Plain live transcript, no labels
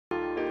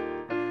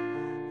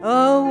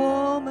A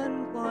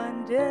woman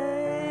one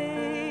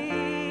day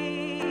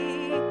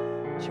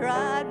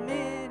tried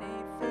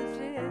many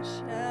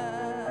physicians,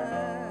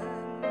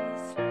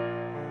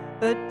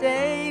 but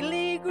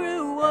daily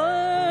grew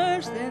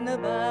worse than the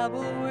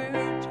Bible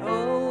we're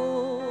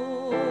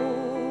told.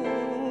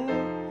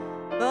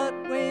 But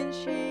when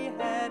she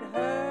had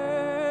heard,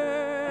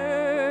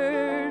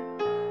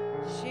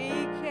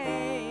 she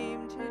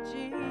came to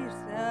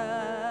Jesus,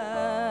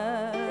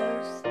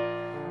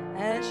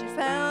 and she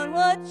found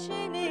what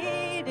she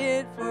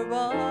needed for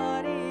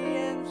body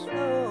and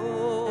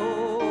soul.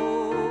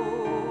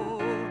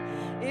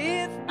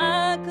 If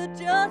I could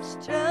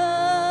just touch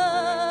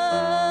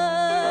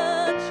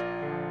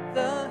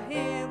the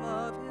hem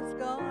of his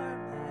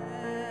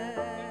garment,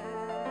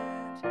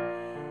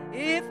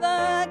 if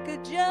I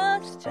could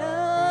just touch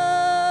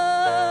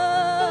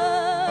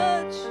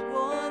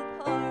one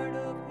part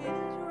of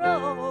his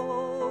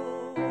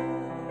robe,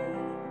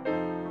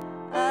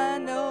 I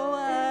know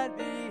I'd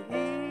be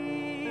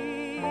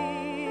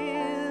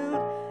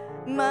healed,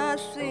 my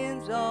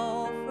sins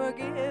all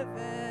forgiven.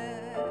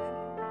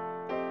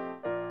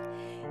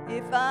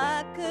 If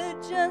I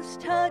could just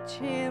touch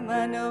him,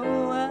 I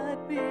know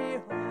I'd be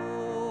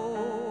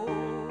whole.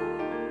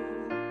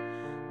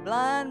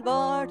 Blind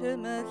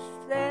Bartimaeus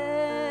sat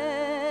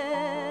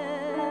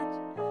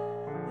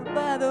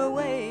by the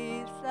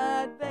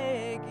wayside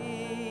begging.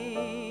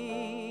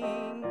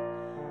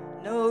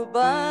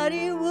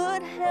 Nobody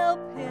would help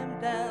him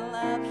down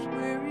life's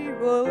weary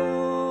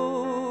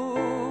road.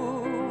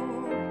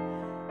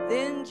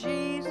 Then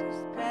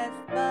Jesus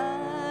passed by,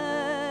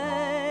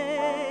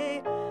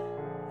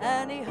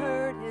 and he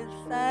heard his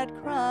sad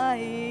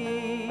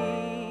crying.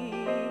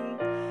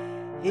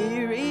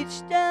 He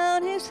reached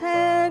down his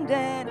hand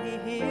and he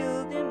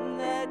healed him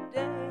that day.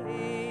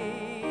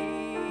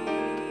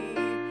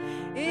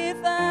 If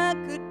I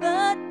could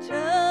but touch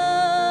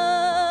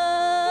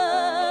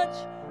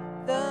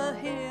the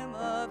hem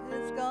of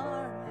his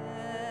garment,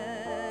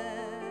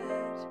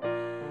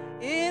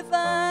 if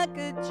I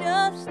could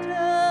just touch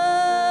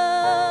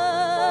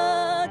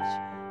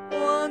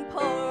one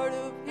part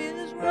of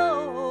his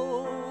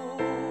robe,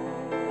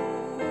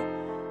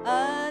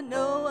 I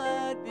know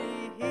I'd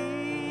be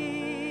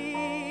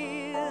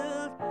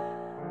healed,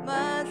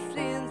 my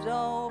sins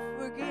all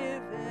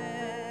forgiven.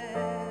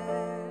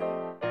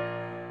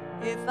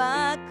 If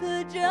I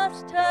could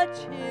just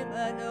touch him,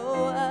 I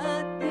know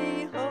I'd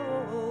be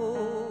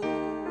whole.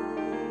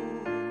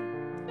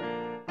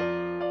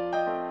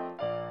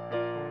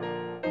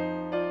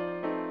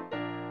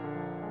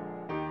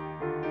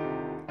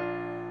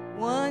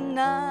 One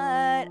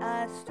night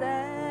I sat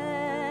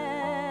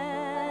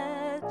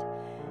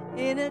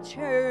in a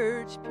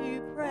church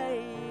pew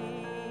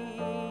praying,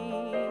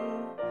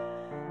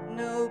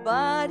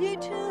 nobody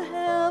to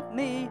help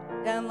me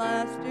down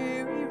life's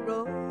dreary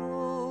road.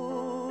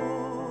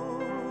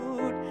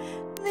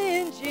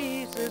 Then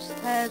Jesus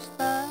passed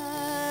by,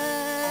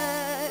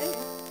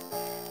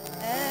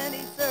 and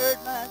he heard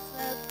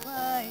myself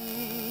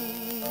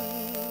crying.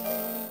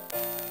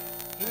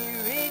 He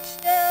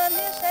reached down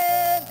his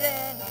hand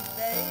and he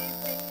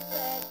saved me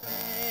that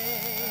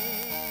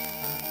day.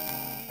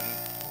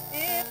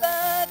 If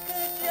I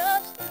could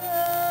just touch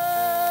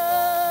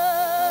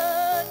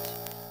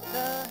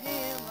the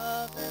hem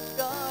of his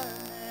garment,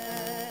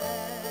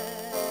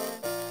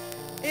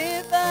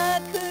 if I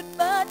could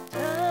but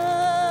touch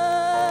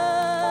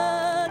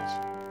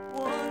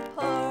one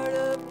part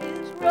of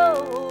his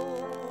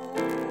robe,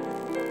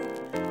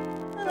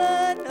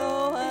 I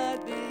know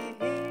I'd be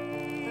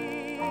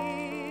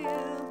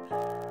healed,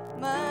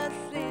 my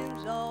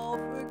sins all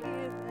forgiven.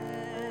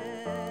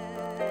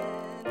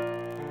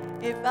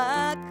 If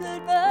I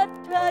could but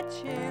touch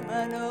him,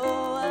 I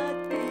know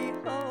I'd be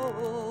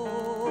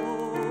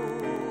whole.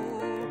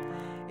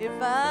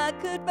 If I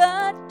could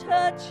but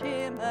touch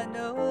him, I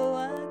know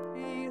I'd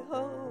be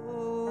whole.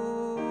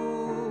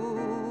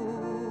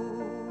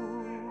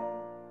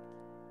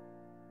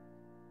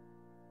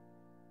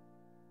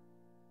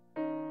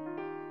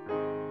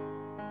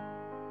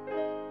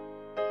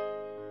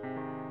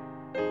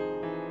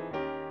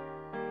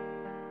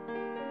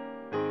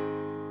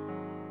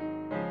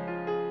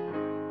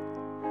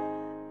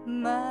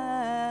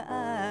 My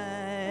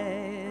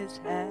eyes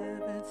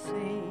haven't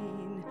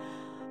seen,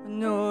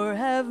 nor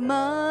have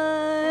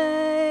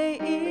my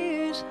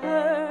ears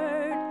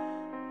heard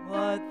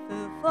what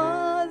the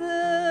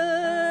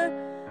Father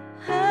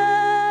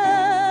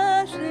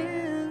has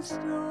in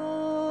store.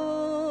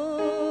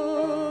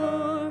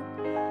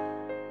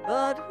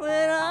 But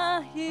when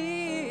I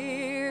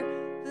hear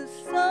the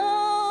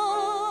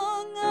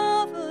song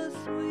of a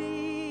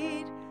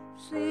sweet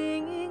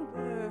singing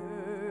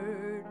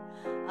bird,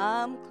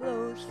 I'm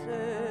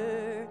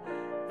closer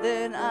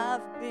than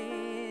I've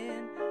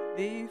been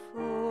before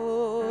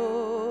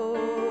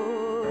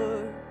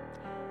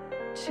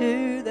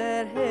to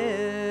that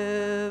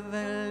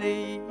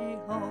heavenly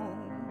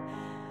home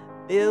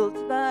built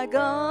by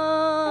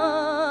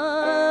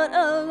God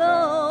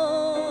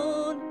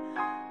alone,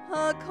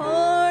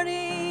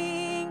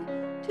 according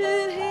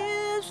to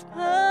his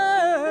purpose.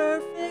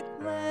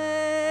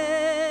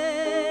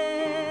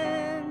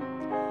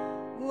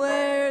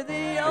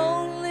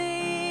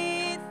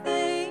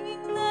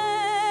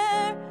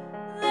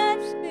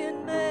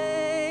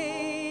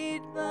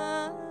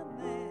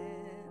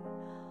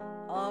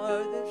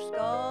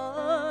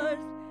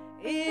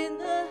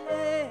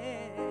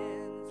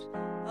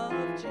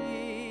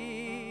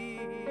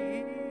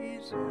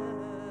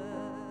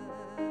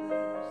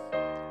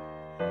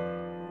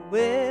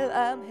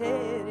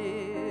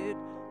 headed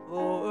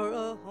for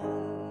a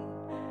home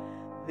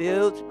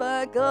built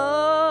by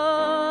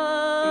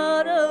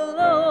God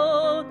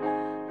alone.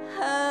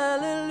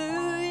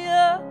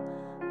 Hallelujah,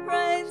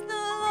 praise the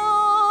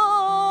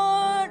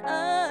Lord. I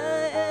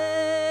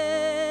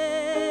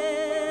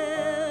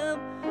am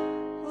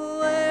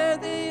where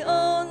the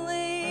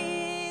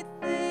only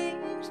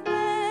things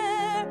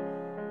there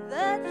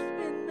that's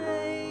been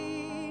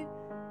made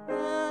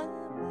by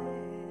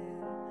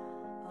man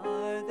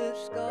are the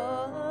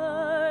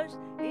scars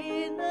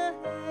in the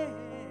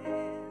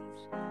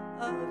hands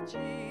of Jesus.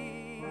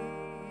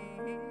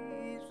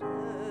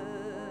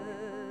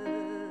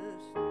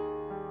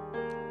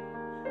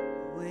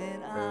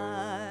 When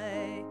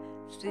I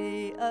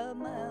see a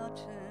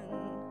mountain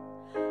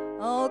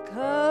all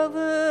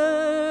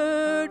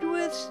covered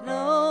with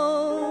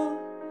snow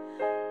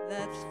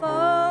that's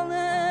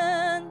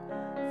fallen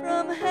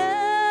from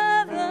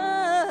heaven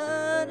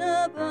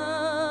above,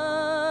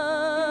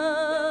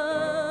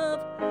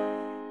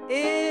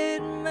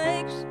 it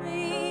makes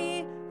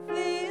me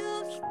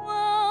feel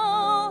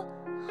small,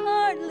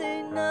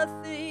 hardly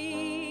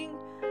nothing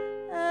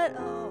at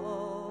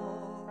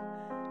all,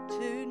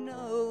 to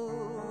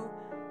know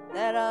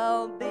that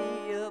I'll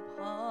be a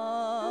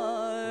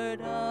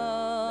part of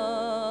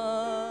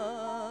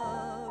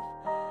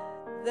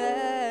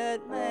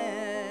that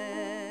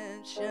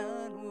mansion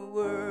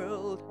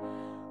world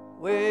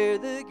where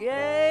the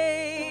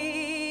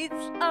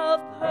gates of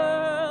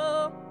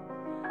pearl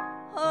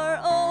are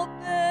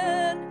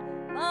opened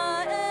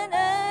by an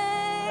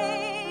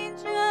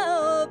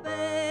angel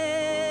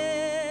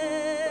band,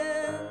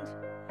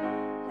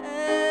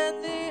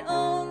 and the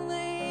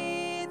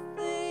only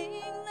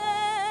thing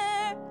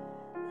there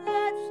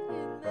that's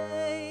been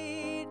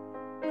made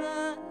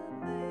by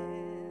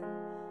man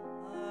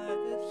are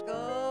the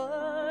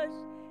scars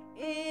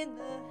in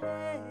the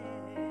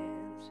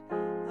hands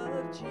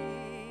of Jesus.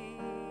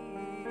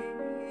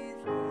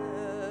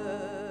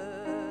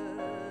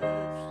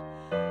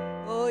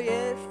 Oh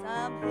yes,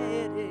 I'm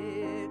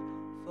headed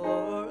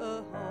for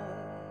a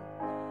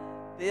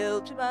home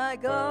built by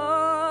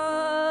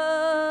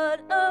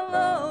God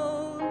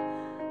alone.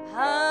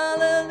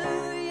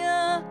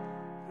 Hallelujah,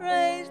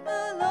 praise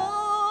the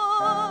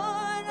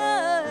Lord. I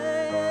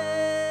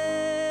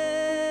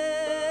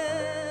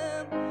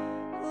am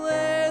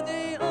where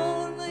the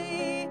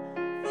only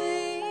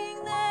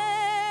thing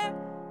there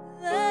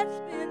that's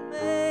been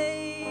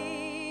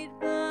made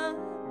by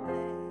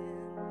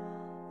man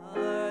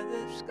are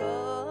the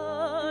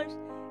scars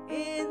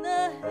in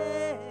the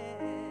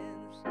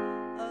hands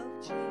of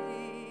Jesus,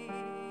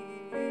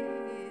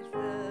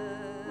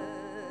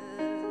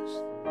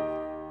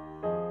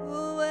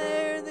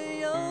 where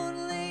the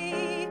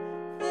only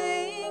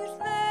things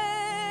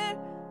there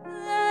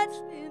that's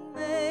been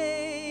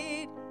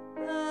made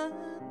by man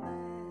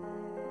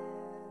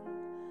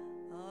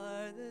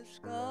are the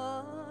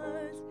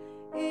scars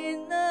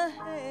in the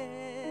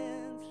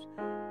hands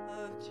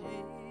of Jesus.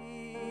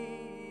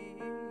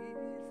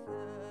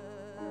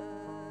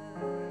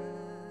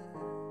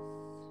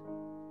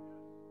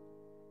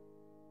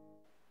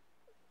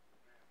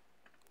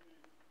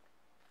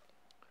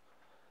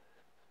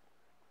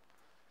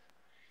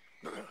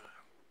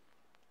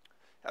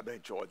 I've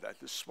enjoyed that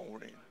this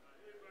morning.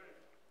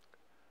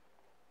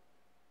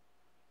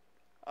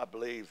 I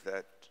believe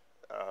that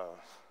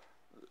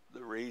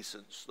the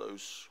reasons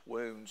those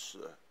wounds,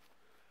 the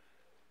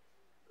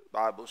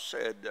Bible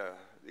said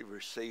he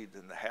received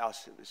in the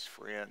house of his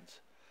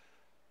friends,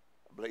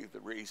 I believe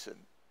the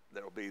reason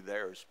they'll be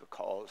there is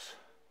because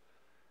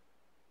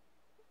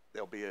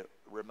there'll be a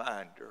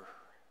reminder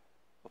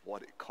of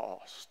what it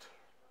cost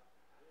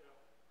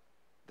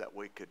that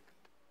we could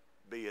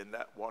be in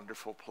that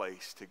wonderful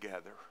place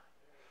together.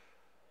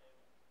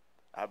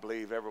 I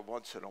believe every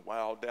once in a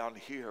while down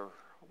here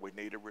we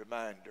need a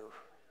reminder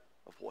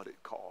of what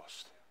it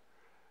cost.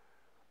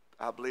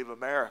 I believe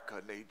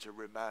America needs a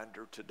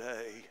reminder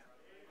today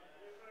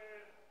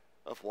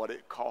of what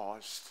it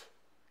cost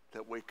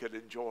that we could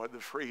enjoy the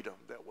freedom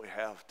that we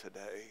have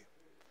today.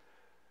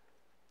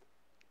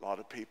 A lot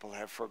of people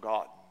have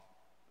forgotten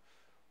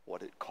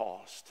what it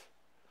cost,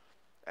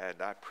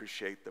 and I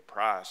appreciate the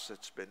price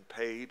that's been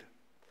paid,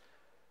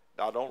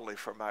 not only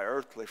for my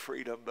earthly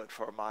freedom, but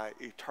for my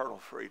eternal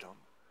freedom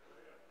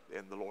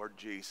in the Lord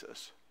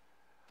Jesus.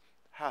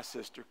 Hi,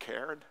 Sister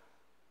Karen.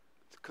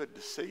 It's good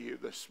to see you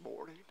this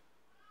morning.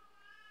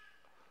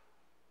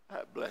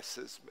 That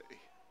blesses me.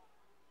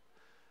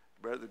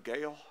 Brother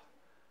Gale,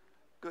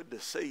 good to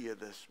see you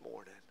this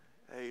morning.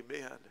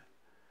 Amen.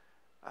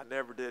 I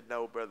never did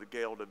know Brother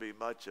Gale to be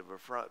much of a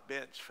front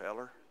bench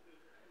feller.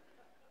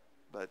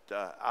 But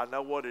I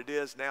know what it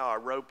is now. I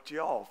roped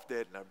you off,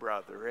 didn't I,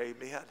 brother?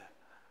 Amen.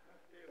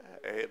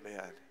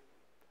 Amen.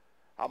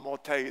 I'm going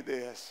to tell you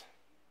this.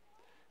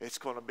 It's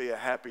going to be a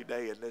happy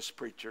day in this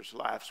preacher's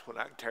life when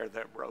I can tear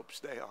them ropes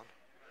down.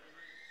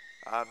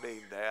 I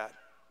mean that.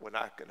 When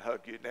I can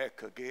hug your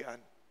neck again,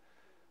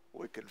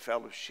 we can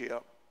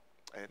fellowship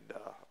and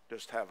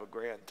just have a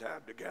grand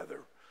time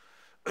together.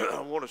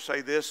 I want to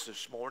say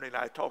this morning.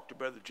 I talked to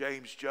Brother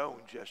James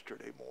Jones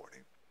yesterday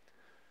morning.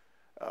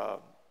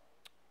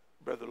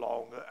 Brother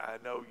Long, I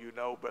know you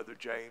know Brother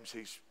James.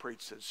 He's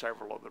preached in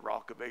several of the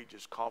Rock of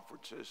Ages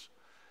conferences.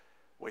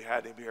 We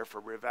had him here for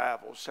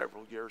revival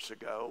several years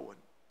ago.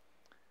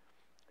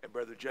 And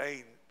Brother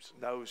James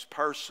knows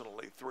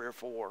personally 3 or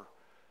 4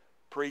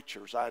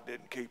 preachers. I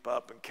didn't keep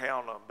up and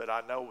count them, but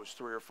I know it was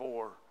 3 or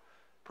 4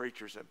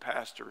 preachers and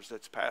pastors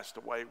that's passed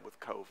away with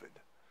COVID.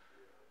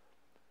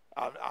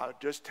 I'll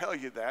just tell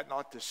you that,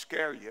 not to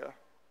scare you,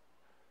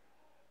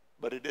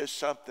 but it is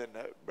something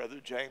that Brother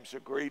James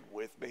agreed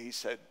with me. He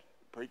said,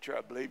 "Preacher,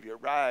 I believe you're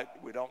right.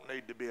 We don't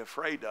need to be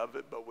afraid of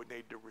it, but we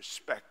need to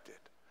respect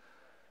it."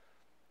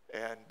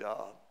 And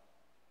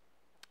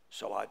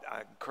so I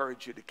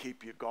encourage you to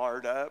keep your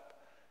guard up,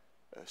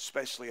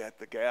 especially at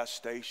the gas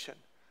station.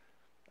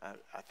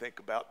 I think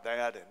about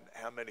that and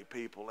how many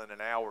people in an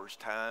hour's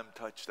time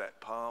touch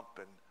that pump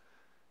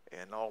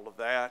and all of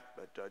that.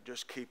 But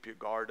just keep your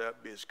guard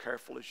up. Be as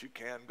careful as you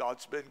can.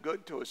 God's been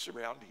good to us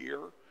around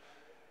here.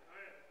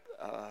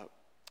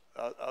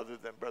 Other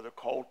than Brother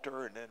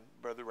Coulter and then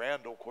Brother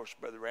Randall. Of course,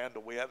 Brother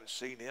Randall, we haven't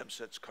seen him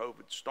since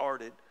COVID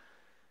started.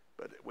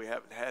 But we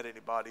haven't had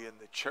anybody in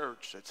the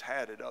church that's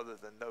had it other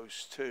than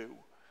those 2.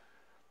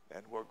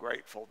 And we're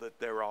grateful that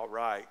they're all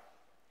right.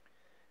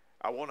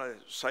 I want to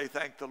say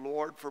thank the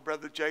Lord for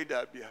Brother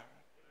J.W.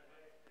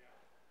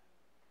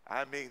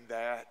 I mean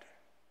that.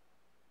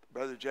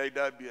 Brother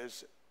J.W.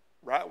 is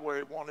right where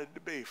he wanted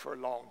to be for a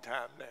long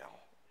time now.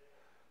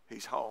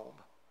 He's home.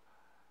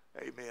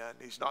 Amen.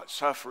 He's not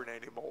suffering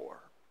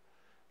anymore.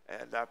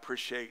 And I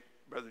appreciate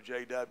Brother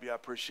J.W. I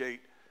appreciate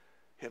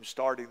him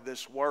starting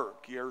this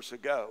work years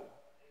ago.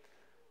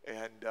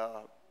 And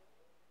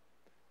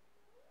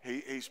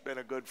he's been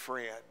a good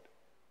friend.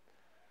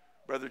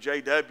 Brother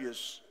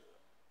J.W.'s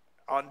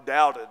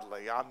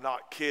undoubtedly, I'm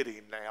not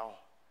kidding now,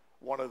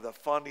 one of the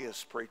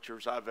funniest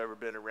preachers I've ever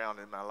been around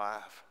in my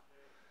life.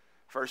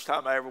 First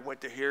time I ever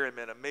went to hear him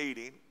in a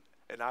meeting,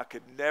 and I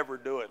could never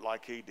do it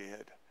like he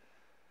did.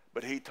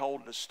 But he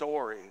told the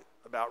story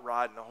about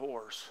riding a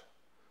horse.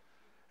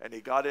 And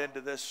he got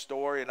into this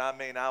story, and I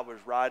mean, I was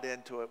right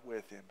into it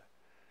with him.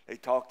 He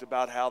talked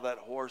about how that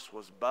horse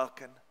was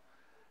bucking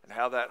and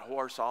how that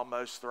horse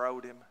almost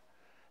throwed him.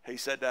 He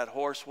said that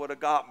horse would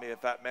have got me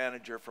if that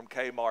manager from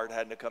Kmart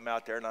hadn't come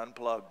out there and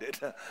unplugged it.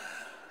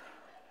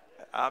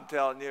 I'm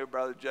telling you,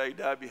 Brother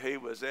J.W., he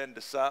was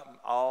into something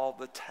all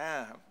the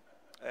time.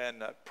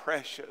 And a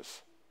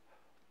precious,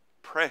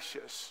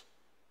 precious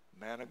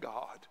man of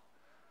God.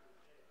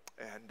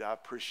 And I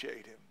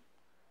appreciate him.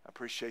 I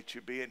appreciate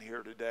you being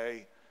here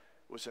today.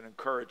 It was an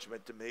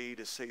encouragement to me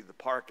to see the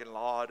parking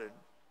lot, and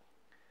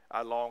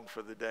I long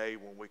for the day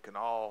when we can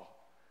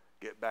all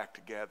get back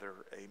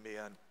together.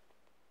 Amen.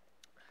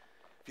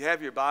 If you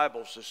have your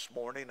Bibles this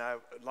morning, I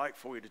would like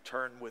for you to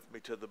turn with me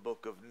to the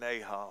book of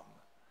Nahum.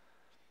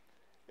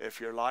 If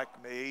you're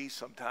like me,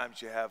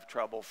 sometimes you have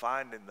trouble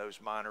finding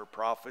those minor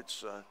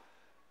prophets.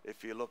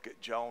 If you look at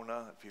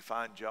Jonah, if you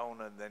find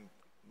Jonah and then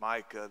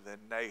Micah, then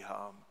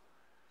Nahum.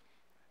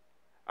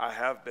 I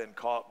have been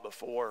caught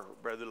before,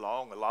 Brother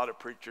Long. A lot of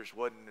preachers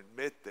wouldn't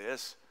admit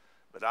this,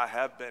 but I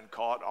have been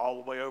caught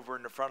all the way over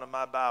in the front of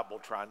my Bible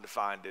trying to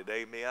find it.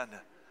 Amen.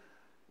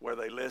 Where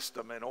they list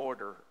them in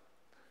order.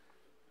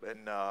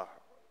 And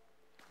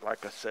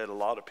like I said, a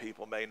lot of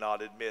people may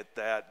not admit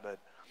that, but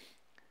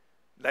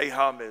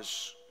Nahum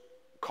is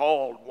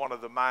called one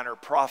of the minor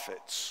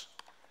prophets.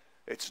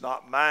 It's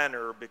not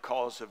minor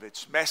because of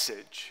its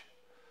message,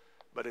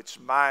 but it's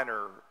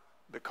minor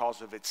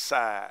because of its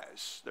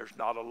size. There's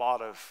not a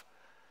lot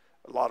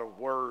of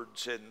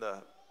words in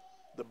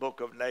the book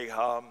of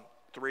Nahum,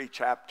 3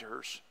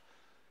 chapters,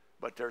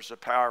 but there's a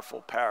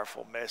powerful,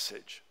 powerful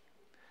message.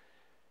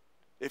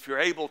 If you're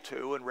able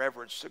to, in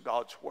reverence to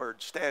God's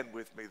word, stand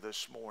with me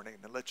this morning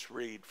and let's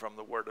read from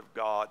the word of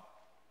God.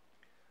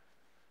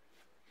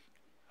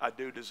 I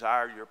do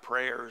desire your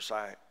prayers.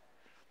 I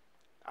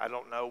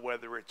don't know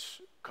whether it's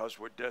because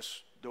we're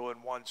just doing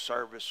one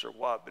service or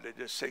what, but it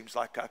just seems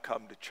like I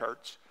come to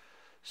church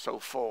so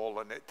full,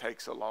 and it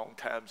takes a long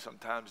time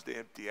sometimes to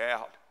empty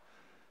out,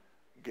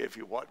 give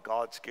you what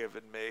God's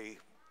given me.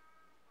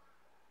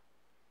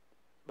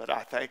 But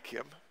I thank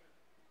him.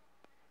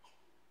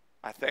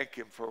 I thank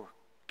him for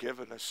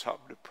giving us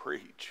something to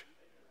preach.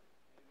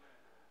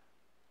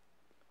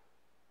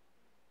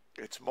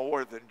 It's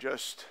more than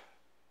just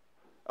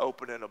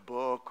opening a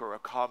book or a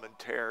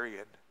commentary,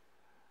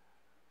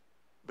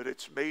 but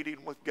it's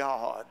meeting with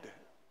God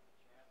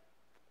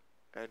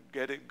and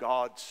getting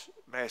God's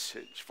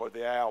message for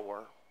the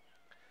hour.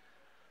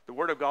 The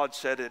Word of God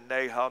said in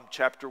Nahum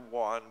chapter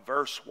 1,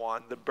 verse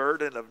 1, the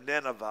burden of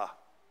Nineveh,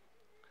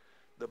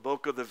 the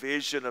book of the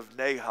vision of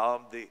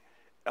Nahum the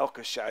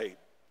Elkoshite.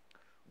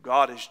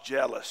 God is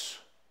jealous,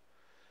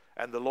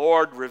 and the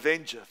Lord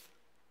revengeth.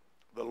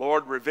 The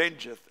Lord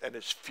revengeth and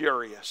is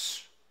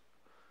furious.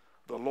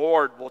 The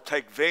Lord will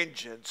take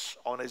vengeance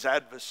on his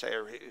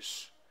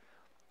adversaries,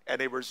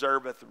 and he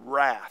reserveth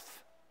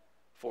wrath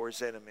for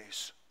his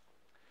enemies.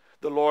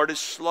 The Lord is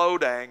slow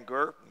to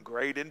anger,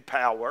 great in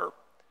power,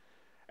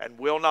 and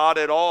will not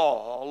at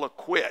all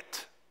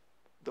acquit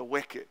the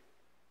wicked.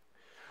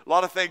 A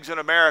lot of things in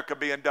America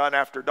being done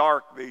after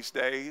dark these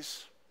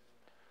days,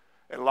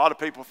 and a lot of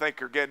people think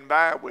you're getting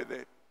by with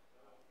it.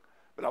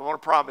 But I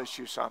want to promise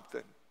you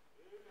something.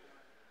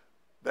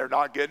 They're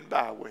not getting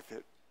by with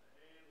it.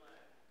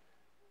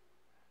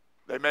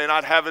 They may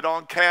not have it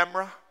on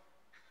camera,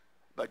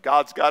 but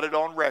God's got it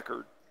on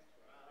record.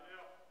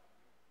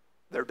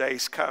 Their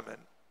day's coming.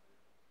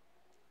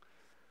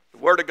 The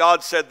Word of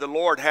God said the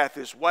Lord hath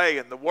his way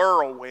in the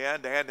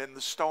whirlwind and in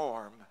the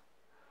storm.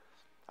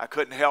 I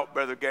couldn't help,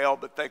 Brother Gale,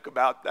 but think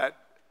about that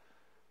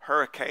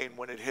hurricane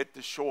when it hit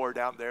the shore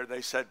down there.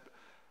 They said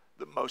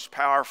the most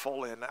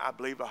powerful in, I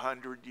believe,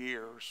 100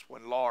 years,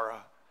 when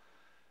Laura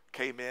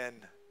came in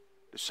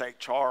to St.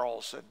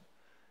 Charles and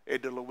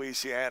into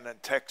Louisiana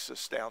and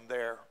Texas down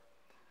there.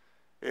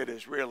 It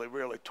has really,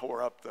 really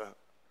tore up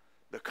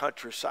the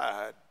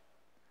countryside.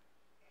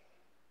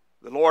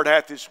 The Lord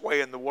hath his way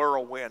in the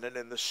whirlwind and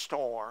in the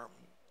storm,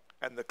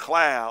 and the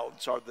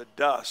clouds are the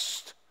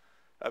dust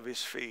of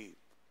his feet.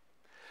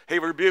 He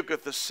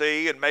rebuketh the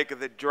sea and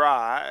maketh it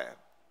dry.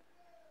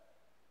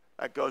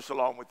 That goes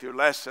along with your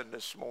lesson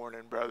this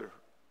morning, Brother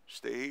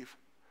Steve.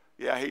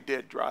 Yeah, he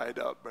did dry it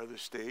up, Brother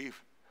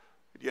Steve.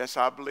 Yes,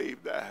 I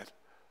believe that.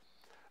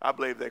 I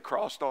believe they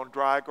crossed on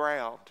dry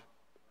ground.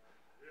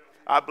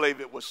 I believe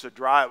it was so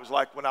dry. It was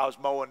like when I was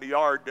mowing the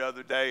yard the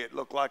other day, it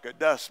looked like a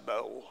dust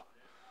bowl.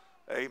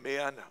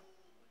 Amen.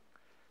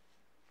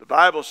 The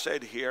Bible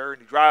said here,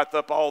 and he drieth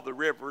up all the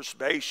rivers,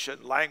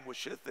 Bashan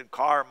languisheth, and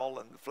Carmel,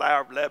 and the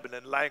flower of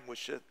Lebanon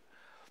languisheth.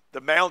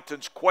 The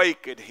mountains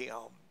quake at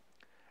him,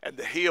 and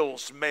the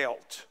hills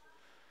melt,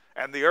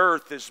 and the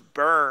earth is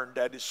burned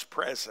at his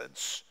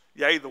presence,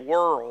 yea, the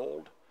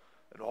world,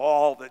 and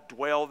all that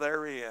dwell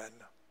therein.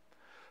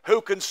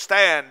 Who can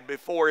stand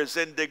before his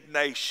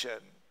indignation?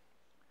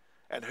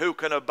 And who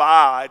can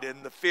abide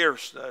in the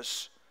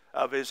fierceness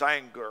of his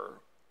anger?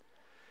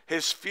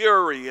 His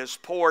fury is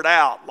poured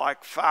out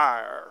like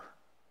fire,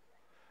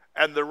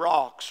 and the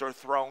rocks are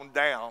thrown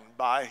down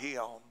by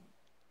him.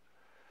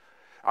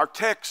 Our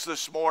text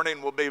this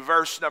morning will be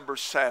verse number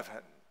 7.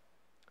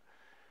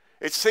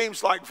 It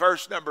seems like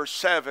verse number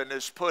 7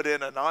 is put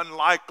in an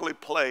unlikely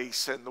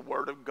place in the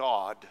Word of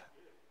God.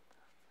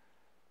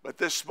 But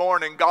this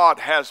morning, God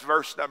has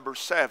verse number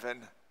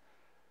 7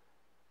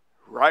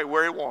 right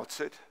where he wants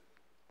it.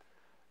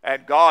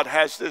 And God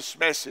has this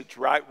message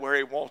right where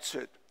he wants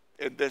it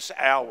in this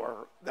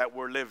hour that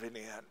we're living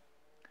in.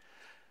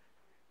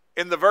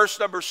 In the verse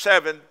number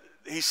 7,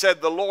 he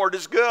said, the Lord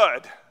is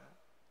good.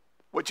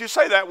 Would you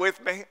say that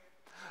with me?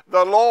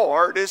 The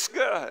Lord is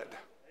good.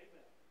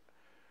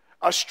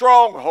 A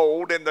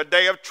stronghold in the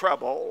day of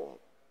trouble,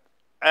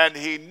 and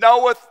he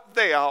knoweth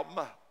them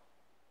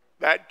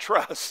that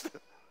trust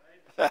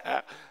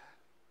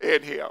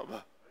in him.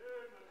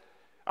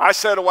 I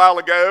said a while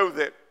ago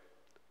that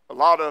a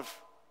lot of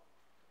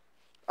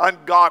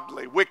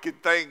ungodly,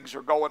 wicked things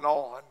are going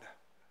on.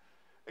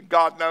 And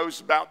God knows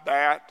about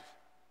that.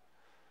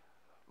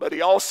 But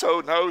he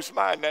also knows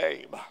my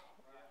name.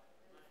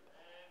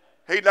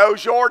 He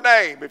knows your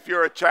name if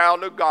you're a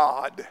child of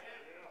God.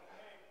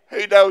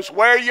 He knows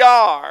where you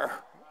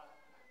are.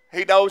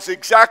 He knows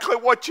exactly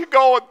what you're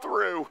going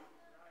through.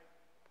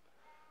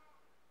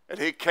 And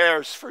he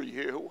cares for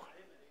you.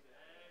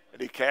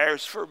 And he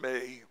cares for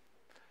me.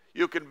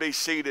 You can be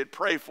seated.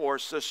 Pray for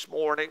us this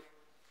morning.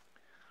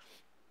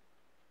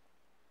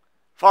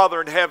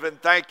 Father in heaven,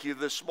 thank you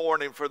this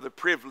morning for the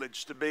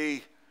privilege to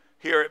be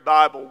here at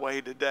Bible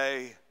Way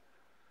today.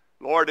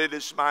 Lord, it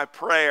is my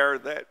prayer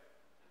that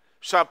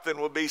something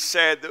will be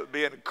said that would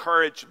be an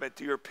encouragement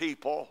to your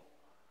people.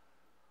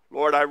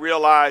 Lord, I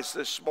realize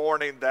this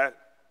morning that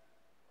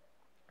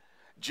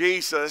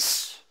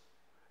Jesus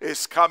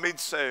is coming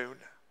soon.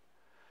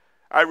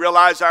 I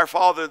realize, our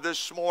Father,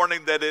 this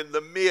morning that in the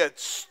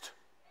midst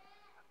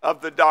of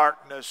the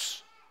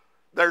darkness,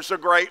 there's a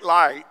great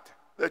light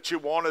that you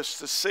want us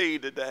to see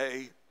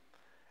today.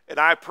 And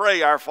I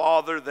pray, our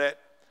Father, that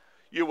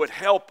you would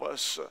help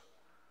us.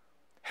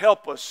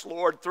 Help us,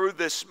 Lord, through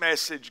this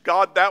message.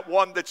 God, that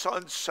one that's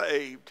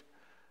unsaved,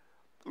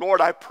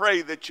 Lord, I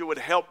pray that you would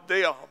help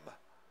them.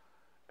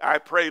 I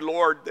pray,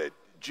 Lord, that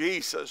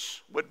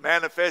Jesus would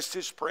manifest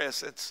his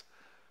presence.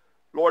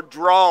 Lord,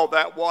 draw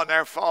that one,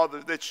 our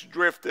Father, that's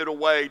drifted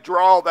away.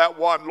 Draw that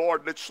one,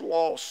 Lord, that's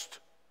lost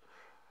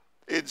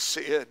in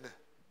sin.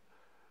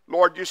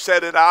 Lord, you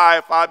said that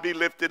if I be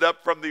lifted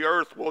up from the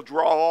earth, will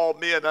draw all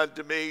men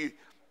unto me.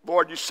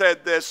 Lord, you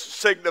said this,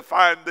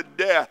 signifying the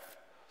death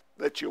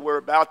that you were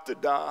about to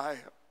die.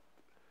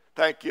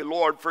 Thank you,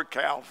 Lord, for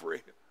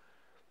Calvary.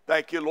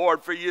 Thank you,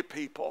 Lord, for your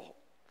people.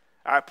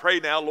 I pray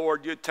now,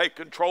 Lord, you'd take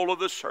control of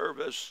the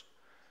service.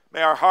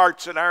 May our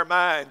hearts and our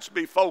minds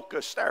be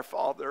focused, our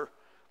Father,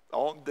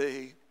 on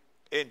thee.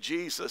 In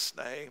Jesus'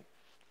 name,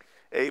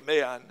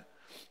 amen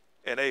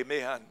and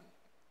amen.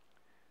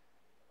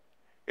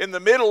 In the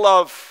middle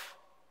of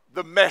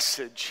the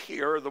message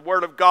here, the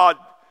Word of God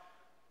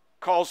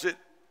calls it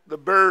the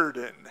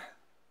burden.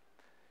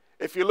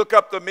 If you look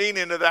up the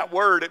meaning of that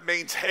word, it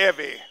means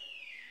heavy.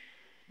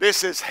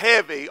 This is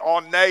heavy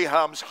on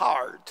Nahum's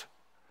heart.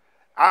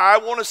 I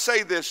want to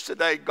say this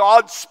today.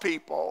 God's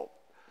people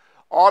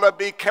ought to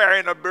be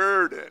carrying a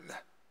burden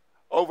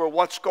over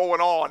what's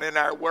going on in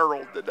our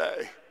world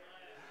today.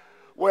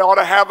 We ought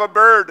to have a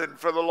burden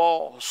for the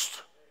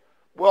lost.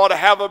 We ought to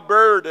have a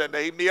burden,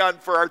 amen,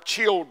 for our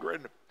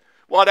children.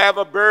 We ought to have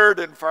a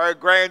burden for our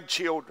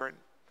grandchildren.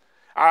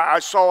 I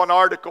saw an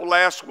article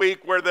last week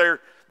where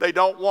they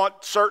don't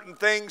want certain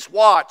things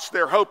watched.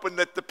 They're hoping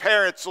that the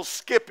parents will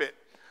skip it.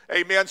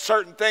 Amen.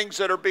 Certain things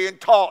that are being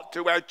taught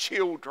to our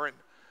children.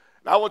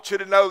 And I want you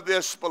to know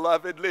this,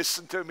 beloved.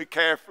 Listen to me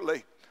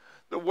carefully.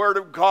 The Word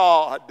of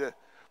God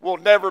will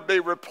never be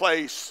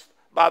replaced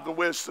by the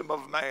wisdom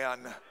of man.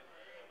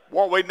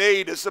 What we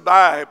need is the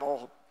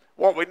Bible.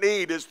 What we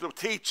need is the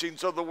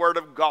teachings of the Word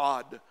of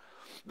God.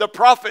 The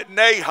prophet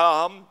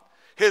Nahum,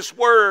 his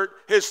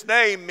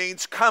name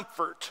means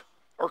comfort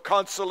or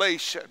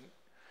consolation.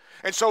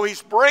 And so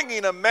he's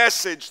bringing a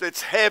message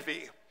that's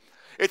heavy.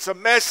 It's a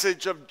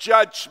message of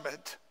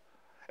judgment.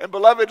 And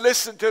beloved,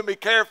 listen to me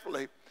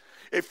carefully.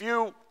 If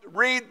you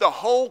read the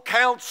whole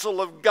counsel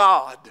of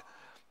God,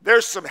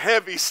 there's some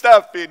heavy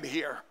stuff in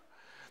here.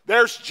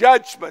 There's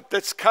judgment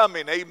that's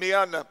coming,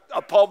 amen,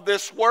 upon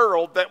this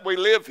world that we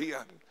live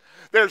in.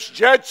 There's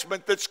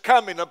judgment that's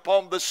coming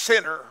upon the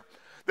sinner.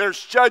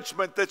 There's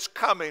judgment that's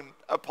coming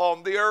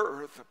upon the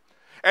earth.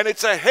 And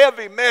it's a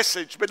heavy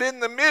message, but in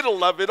the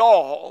middle of it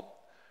all,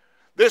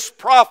 this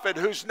prophet,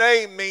 whose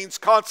name means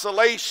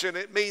consolation,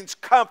 it means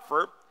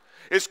comfort,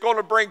 is going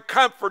to bring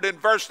comfort in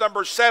verse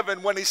number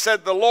 7 when he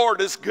said, "The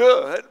Lord is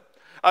good,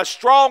 a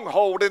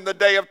stronghold in the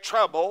day of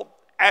trouble,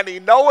 and he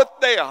knoweth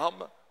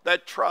them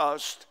that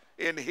trust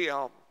in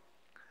him."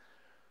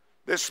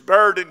 This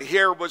burden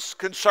here was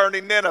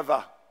concerning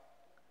Nineveh.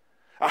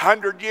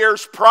 100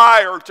 years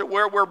prior to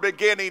where we're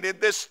beginning in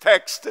this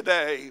text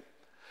today,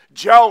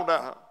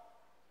 Jonah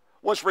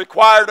was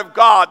required of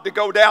God to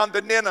go down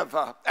to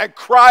Nineveh and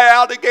cry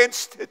out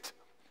against it.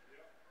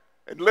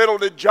 And little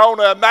did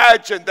Jonah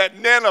imagine that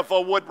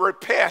Nineveh would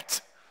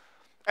repent.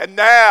 And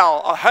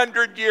now,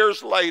 100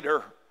 years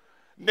later,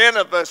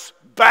 Nineveh's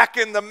back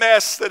in the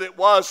mess that it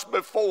was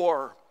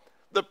before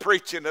the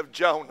preaching of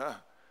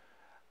Jonah.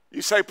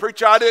 You say,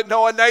 "Preacher, I didn't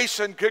know a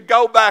nation could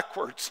go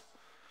backwards."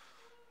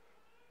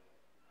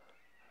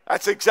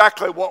 That's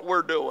exactly what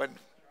we're doing.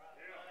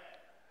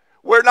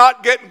 We're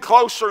not getting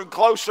closer and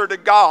closer to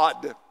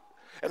God.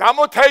 And I'm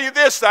going to tell you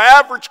this, the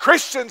average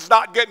Christian's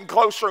not getting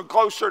closer and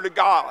closer to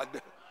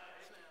God.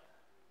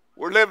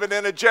 We're living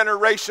in a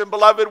generation,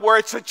 beloved, where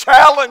it's a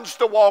challenge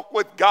to walk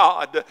with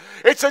God.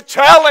 It's a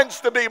challenge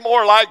to be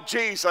more like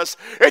Jesus.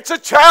 It's a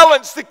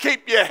challenge to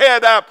keep your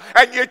head up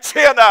and your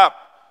chin up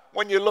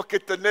when you look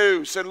at the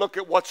news and look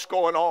at what's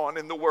going on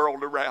in the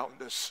world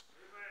around us.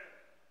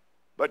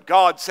 But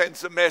God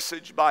sends a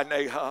message by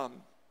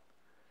Nahum.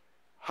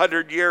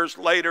 100 years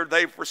later,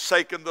 they've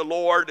forsaken the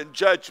Lord and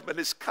judgment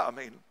is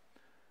coming.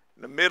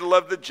 In the middle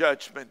of the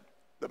judgment,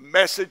 the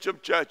message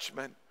of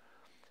judgment,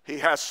 he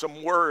has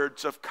some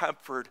words of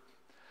comfort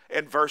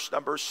in verse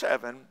number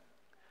 7.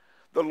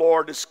 "The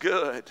Lord is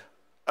good,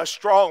 a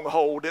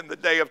stronghold in the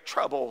day of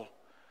trouble,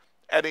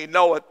 and he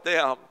knoweth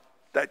them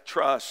that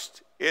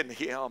trust in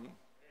him."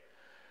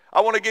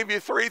 I want to give you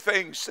 3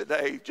 things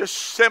today, just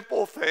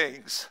simple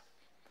things.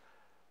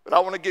 But I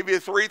want to give you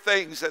 3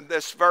 things in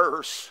this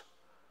verse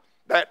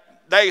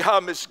that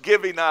Nahum is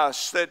giving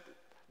us that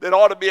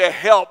ought to be a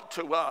help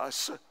to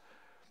us.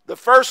 The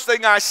first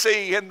thing I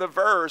see in the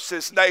verse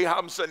is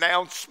Nahum's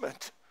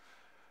announcement.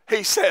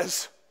 He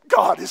says,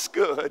 God is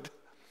good.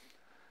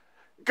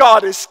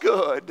 God is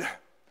good.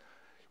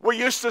 We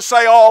used to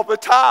say all the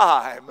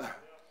time.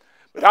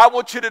 But I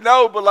want you to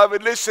know,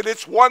 beloved, listen,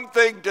 it's one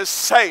thing to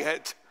say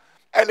it,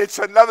 and it's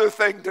another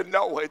thing to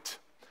know it.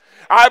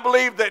 I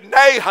believe that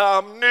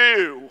Nahum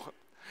knew,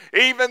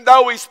 even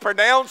though he's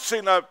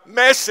pronouncing a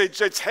message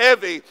that's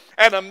heavy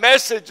and a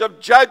message of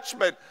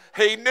judgment,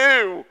 he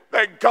knew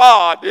that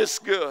God is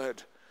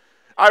good.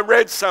 I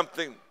read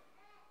something,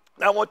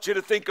 and I want you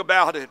to think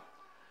about it.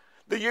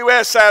 The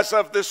U.S. as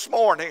of this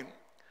morning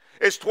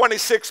is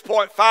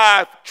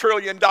 $26.5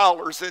 trillion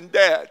in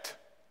debt.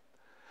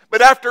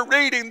 But after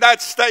reading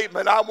that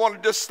statement, I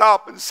wanted to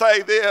stop and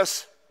say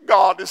this: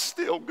 God is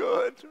still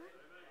good.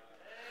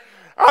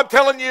 I'm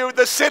telling you,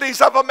 the cities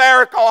of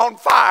America are on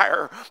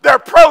fire. They're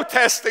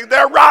protesting,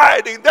 they're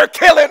rioting, they're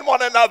killing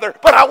one another.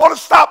 But I want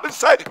to stop and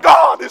say,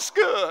 God is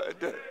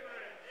good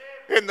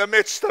in the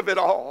midst of it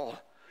all.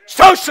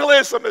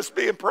 Socialism is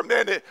being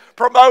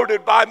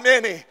promoted by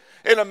many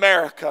in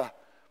America.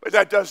 But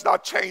that does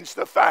not change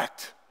the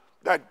fact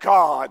that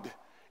God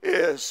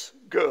is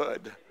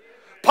good.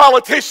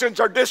 Politicians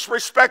are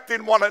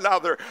disrespecting one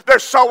another. They're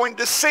sowing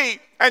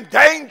deceit and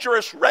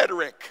dangerous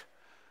rhetoric.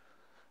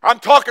 I'm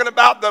talking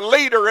about the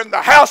leader in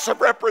the House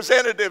of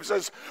Representatives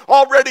is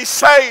already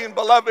saying,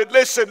 beloved,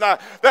 listen,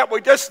 that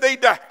we just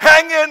need to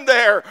hang in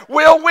there.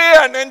 We'll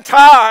win in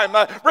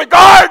time,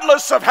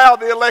 regardless of how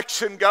the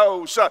election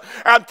goes.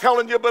 I'm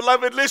telling you,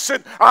 beloved,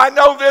 listen, I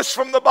know this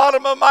from the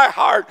bottom of my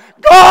heart.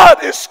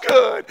 God is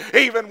good,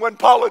 even when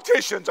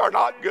politicians are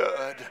not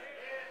good.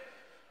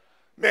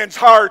 Men's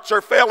hearts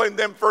are failing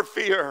them for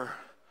fear,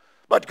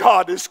 but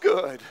God is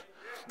good.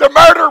 The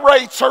murder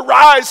rates are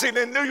rising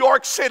in New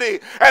York City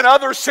and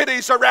other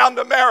cities around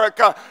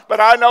America. But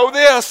I know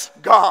this,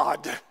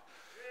 God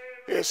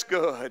is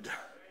good.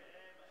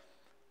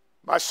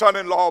 My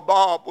son-in-law,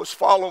 Bob, was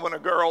following a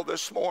girl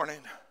this morning.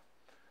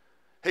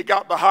 He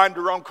got behind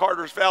her on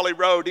Carter's Valley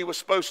Road. He was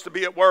supposed to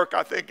be at work,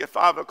 I think, at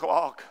 5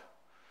 o'clock.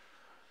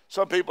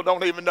 Some people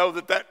don't even know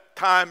that that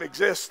time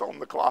exists on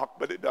the clock,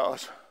 but it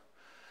does.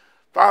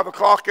 5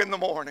 o'clock in the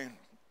morning.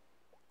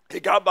 He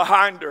got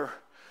behind her.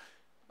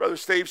 Brother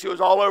Steve, she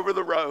was all over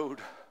the road.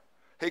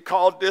 He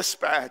called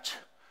dispatch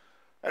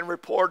and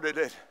reported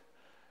it,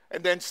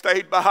 and then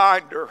stayed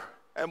behind her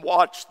and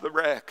watched the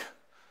wreck.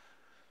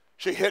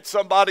 She hit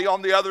somebody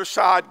on the other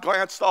side,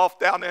 glanced off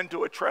down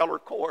into a trailer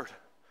court.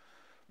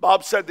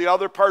 Bob said the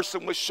other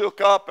person was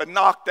shook up and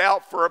knocked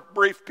out for a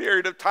brief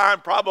period of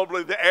time.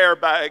 Probably the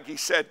airbag, he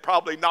said,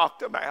 probably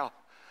knocked him out.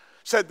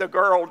 Said the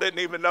girl didn't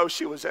even know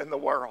she was in the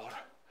world.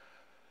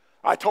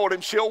 I told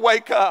him she'll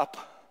wake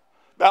up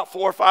about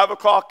 4 or 5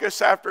 o'clock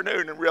this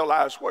afternoon and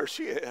realize where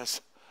she is.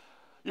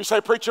 You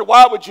say, preacher,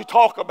 why would you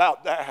talk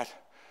about that?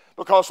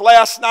 Because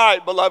last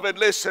night, beloved,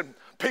 listen,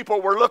 people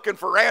were looking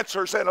for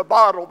answers in a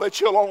bottle that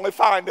you'll only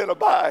find in a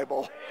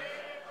Bible.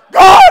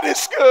 God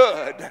is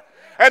good.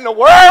 And the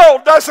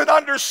world doesn't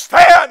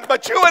understand,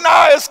 but you and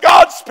I as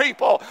God's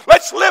people,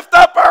 let's lift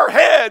up our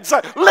heads,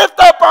 lift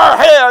up our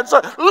hands,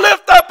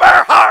 lift up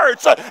our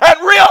hearts,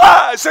 and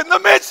realize in the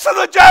midst of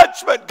the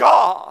judgment,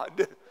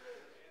 God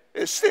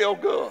is still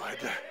good.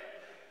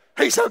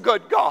 He's a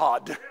good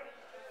God.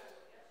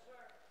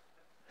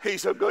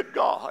 He's a good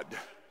God.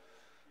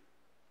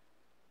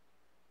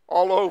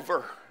 All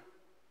over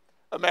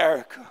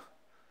America,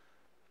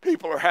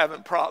 people are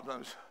having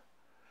problems.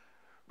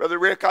 Brother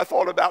Rick, I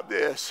thought about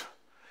this.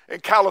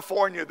 In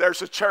California,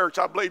 there's a church.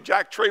 I believe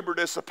Jack Trebert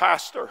is the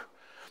pastor.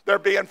 They're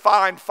being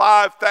fined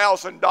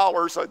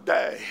 $5,000 a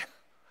day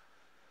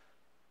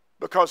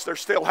because they're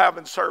still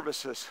having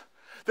services.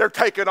 They're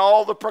taking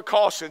all the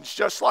precautions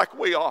just like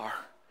we are.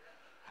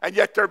 And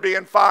yet they're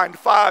being fined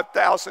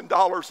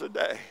 $5,000 a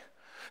day.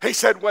 He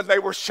said when they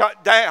were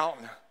shut down,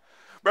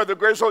 Brother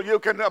Grizzle, you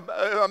can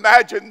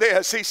imagine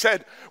this. He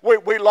said,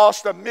 we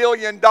lost $1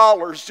 million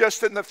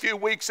just in the few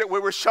weeks that we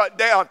were shut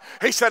down.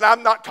 He said,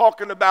 I'm not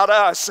talking about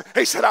us.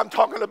 He said, I'm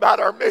talking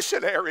about our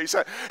missionaries.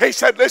 He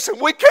said, listen,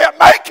 we can't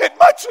make it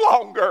much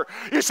longer.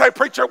 You say,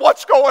 preacher,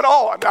 what's going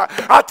on?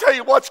 I'll tell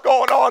you what's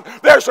going on.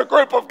 There's a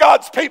group of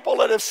God's people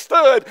that have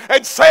stood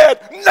and said,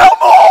 no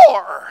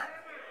more.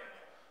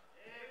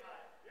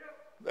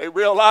 They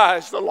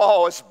realize the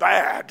law is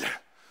bad,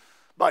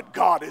 but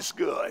God is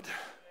good.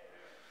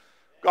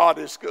 God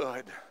is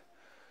good.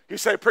 You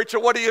say, preacher,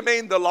 what do you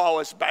mean the law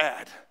is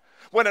bad?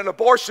 When an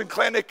abortion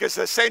clinic is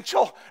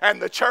essential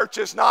and the church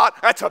is not,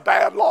 that's a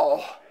bad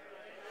law.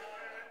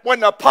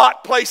 When the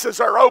pot places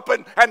are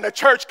open and the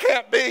church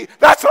can't be,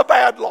 that's a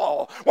bad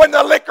law. When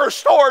the liquor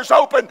store's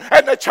open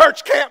and the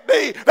church can't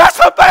be, that's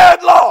a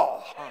bad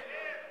law.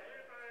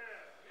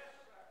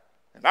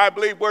 And I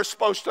believe we're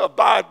supposed to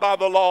abide by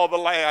the law of the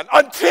land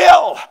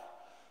until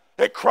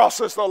it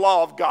crosses the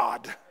law of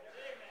God.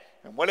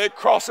 And when it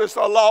crosses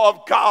the law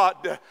of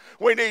God,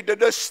 we need to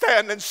just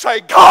stand and say,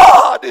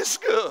 God is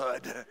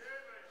good.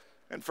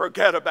 And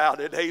forget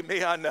about it,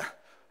 amen,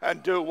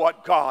 and do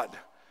what God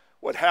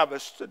would have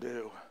us to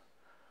do.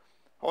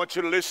 I want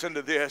you to listen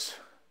to this.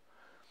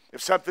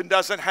 If something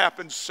doesn't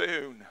happen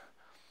soon,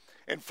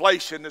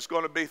 inflation is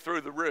going to be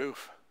through the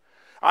roof.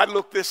 I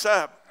looked this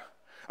up.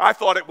 I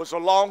thought it was a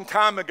long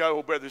time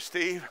ago, Brother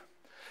Steve.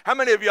 How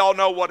many of y'all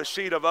know what a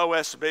sheet of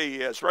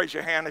OSB is? Raise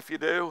your hand if you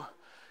do.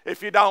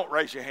 If you don't,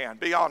 raise your hand.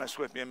 Be honest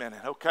with me a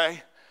minute,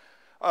 okay?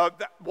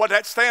 What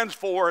that stands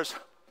for is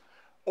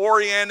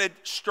Oriented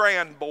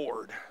Strand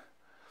Board.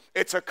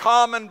 It's a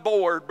common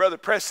board, Brother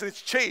Preston.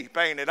 It's cheap,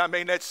 ain't it? I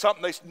mean, it's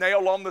something they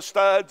nail on the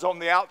studs on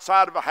the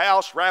outside of a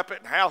house, wrap it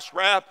in house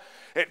wrap.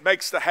 It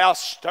makes the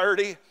house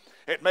sturdy.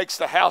 It makes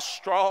the house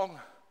strong.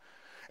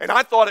 And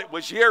I thought it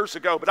was years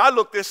ago, but I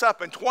looked this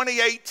up in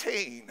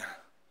 2018.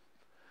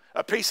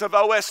 A piece of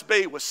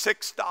OSB was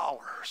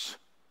 $6.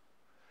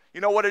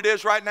 You know what it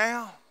is right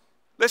now?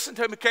 Listen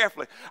to me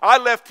carefully. I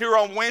left here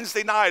on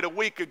Wednesday night a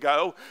week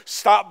ago,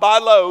 stopped by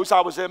Lowe's.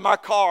 I was in my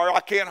car. I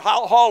can't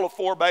haul a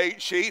 4x8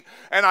 sheet,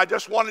 and I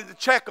just wanted to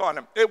check on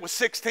them. It was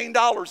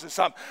 $16 and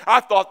something. I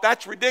thought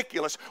that's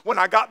ridiculous. When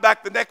I got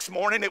back the next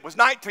morning, it was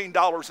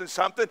 $19 and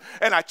something,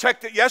 and I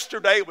checked it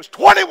yesterday. It was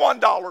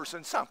 $21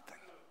 and something.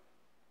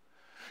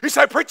 You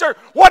say, preacher,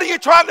 what are you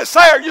trying to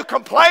say? Are you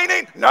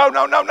complaining? No.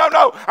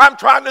 I'm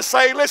trying to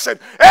say, listen,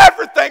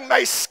 everything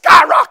may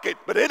skyrocket,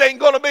 but it ain't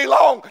going to be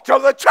long till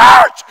the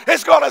church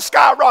is going to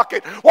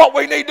skyrocket. What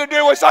we need to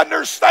do is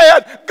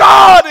understand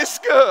God is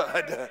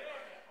good.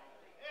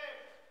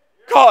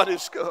 God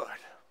is good.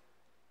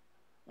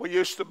 We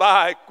used to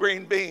buy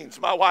green beans.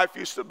 My wife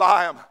used to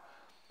buy them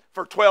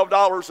for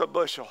 $12 a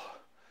bushel.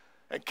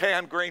 And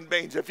canned green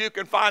beans. If you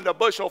can find a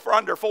bushel for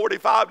under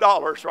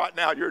 $45 right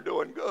now, you're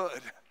doing good.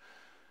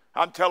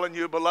 I'm telling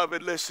you,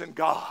 beloved, listen,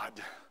 God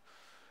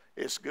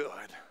is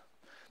good.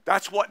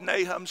 That's what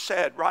Nahum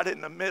said right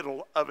in the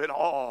middle of it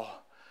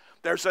all.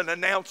 There's an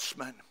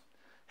announcement.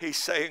 He's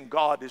saying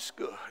God is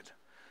good.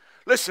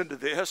 Listen to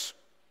this.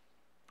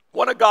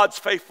 One of God's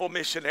faithful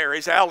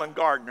missionaries, Alan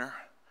Gardner,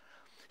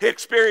 he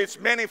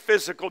experienced many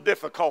physical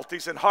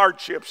difficulties and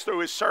hardships through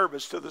his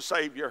service to the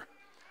Savior.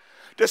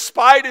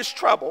 Despite his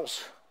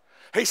troubles,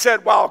 he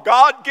said, while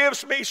God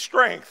gives me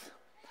strength,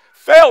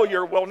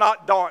 failure will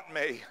not daunt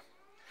me.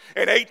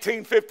 In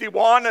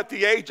 1851, at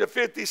the age of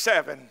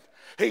 57,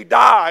 he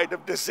died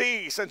of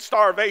disease and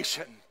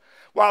starvation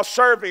while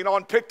serving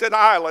on Picton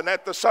Island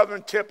at the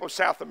southern tip of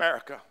South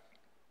America.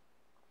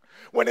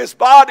 When his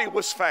body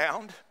was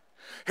found,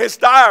 his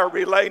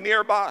diary lay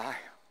nearby.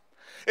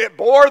 It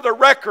bore the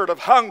record of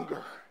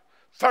hunger,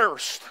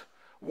 thirst,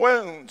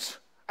 wounds,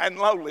 and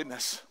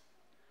loneliness.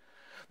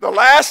 The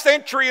last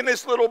entry in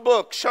his little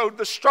book showed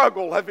the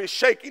struggle of his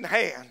shaking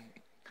hand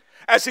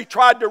as he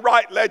tried to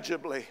write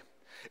legibly.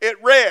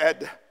 It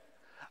read,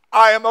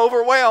 I am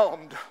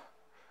overwhelmed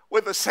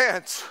with a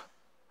sense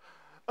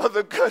of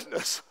the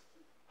goodness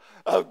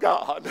of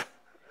God.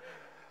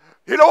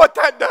 You know what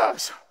that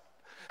does?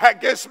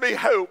 That gives me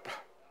hope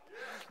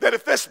that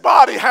if this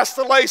body has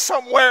to lay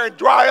somewhere and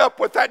dry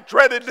up with that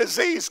dreaded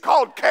disease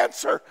called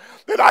cancer,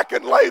 that I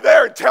can lay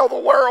there and tell the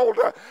world,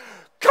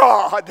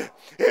 God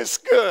is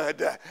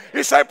good.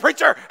 You say,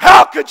 preacher,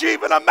 how could you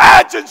even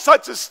imagine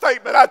such a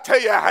statement? I tell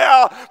you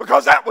how,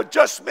 because that would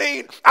just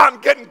mean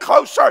I'm getting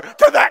closer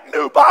to that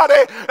new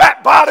body.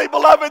 That body,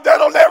 beloved,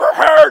 that'll never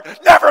hurt,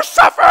 never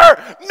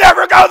suffer,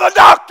 never go to the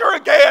doctor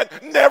again,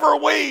 never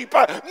weep,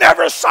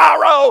 never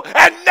sorrow,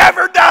 and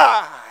never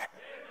die.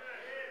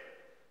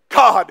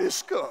 God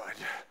is good.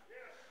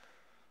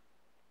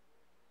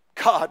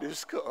 God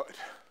is good.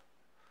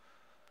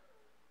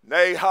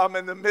 Nahum,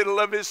 in the middle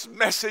of his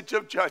message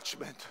of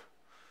judgment,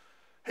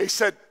 he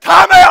said,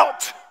 time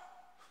out.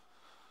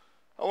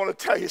 I want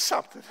to tell you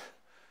something.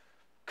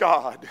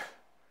 God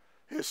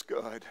is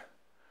good.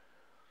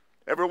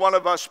 Every one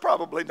of us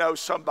probably knows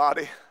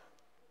somebody.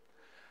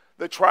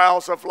 The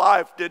trials of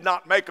life did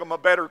not make them a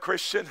better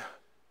Christian.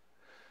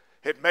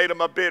 It made them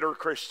a bitter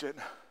Christian.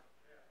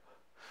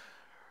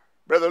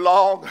 Brother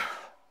Long,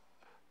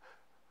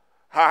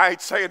 I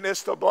ain't saying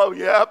this to blow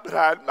you up, but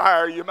I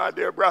admire you, my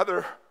dear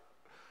brother.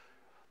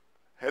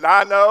 And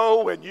I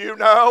know and you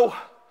know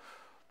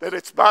that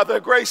it's by the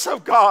grace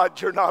of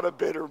God you're not a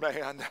bitter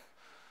man.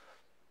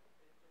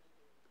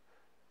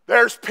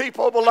 There's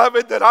people,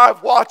 beloved, that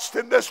I've watched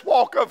in this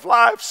walk of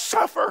life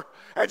suffer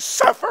and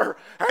suffer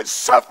and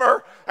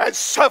suffer and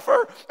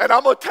suffer. And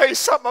I'm going to tell you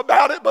something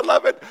about it,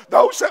 beloved.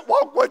 Those that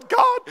walk with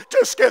God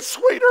just get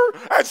sweeter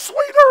and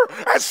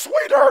sweeter and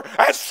sweeter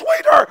and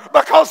sweeter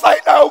because they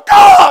know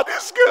God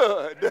is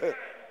good.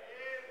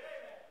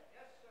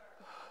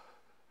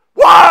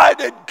 Why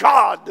did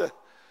God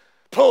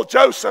pull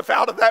Joseph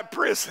out of that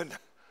prison?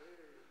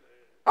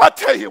 I'll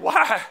tell you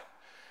why.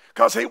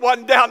 Because he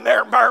wasn't down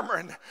there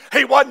murmuring.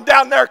 He wasn't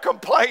down there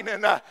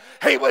complaining.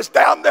 He was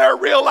down there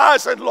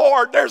realizing,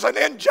 Lord, there's an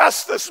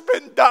injustice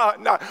been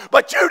done.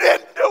 But you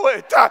didn't do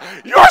it.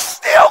 You're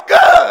still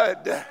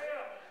good.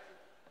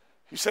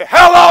 You say,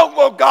 how long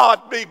will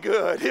God be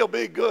good? He'll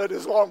be good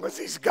as long as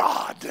he's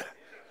God.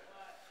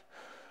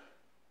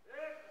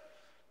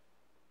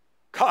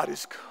 God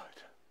is good.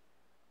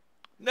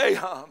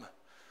 Nahum,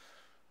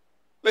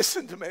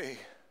 listen to me.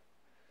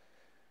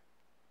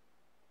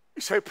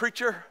 You say,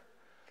 preacher,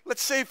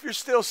 let's see if you're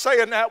still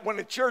saying that when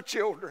it's your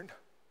children.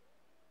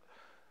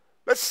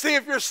 Let's see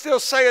if you're still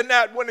saying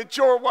that when it's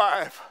your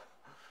wife.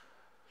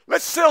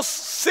 Let's still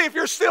see if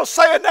you're still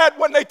saying that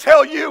when they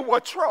tell you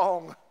what's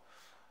wrong.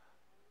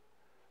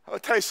 I'll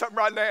tell you something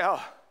right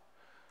now.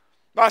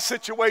 My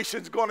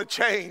situation's going to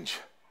change.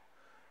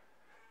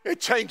 It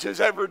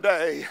changes every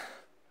day.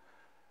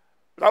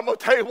 But I'm going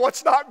to tell you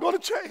what's not going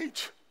to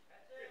change.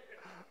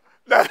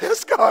 That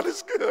is, God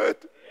is good.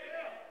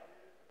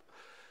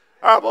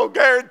 I will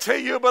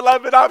guarantee you,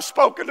 beloved, I've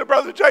spoken to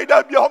Brother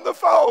J.W. on the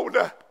phone,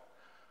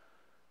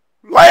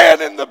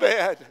 laying in the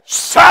bed,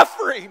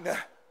 suffering.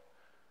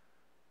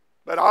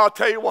 But I'll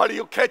tell you what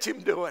you'll catch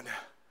him doing,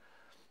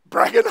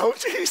 bragging on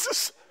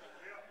Jesus,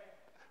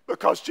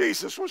 because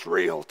Jesus was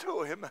real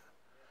to him.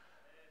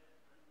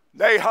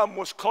 Nahum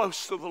was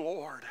close to the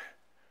Lord.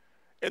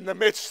 In the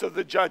midst of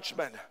the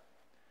judgment,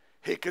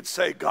 he could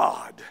say,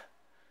 God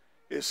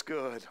is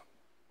good.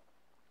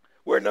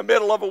 We're in the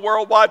middle of a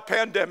worldwide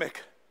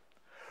pandemic.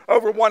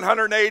 Over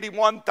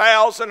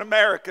 181,000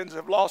 Americans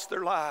have lost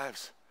their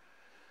lives.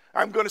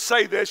 I'm going to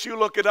say this. You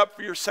look it up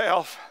for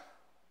yourself.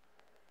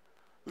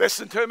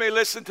 Listen to me,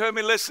 listen to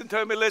me, listen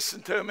to me,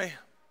 listen to me.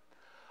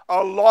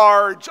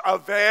 A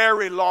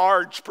very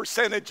large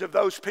percentage of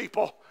those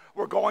people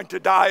were going to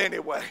die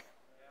anyway.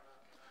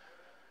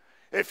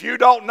 If you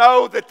don't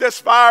know that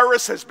this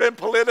virus has been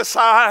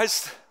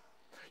politicized,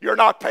 you're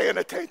not paying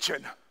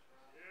attention.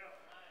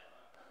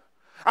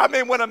 I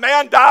mean, when a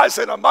man dies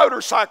in a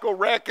motorcycle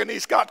wreck and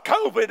he's got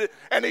COVID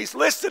and he's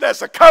listed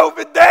as a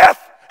COVID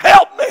death,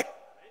 help me.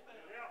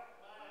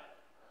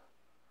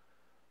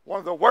 One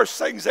of the worst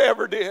things they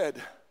ever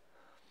did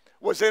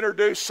was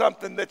introduce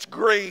something that's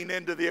green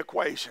into the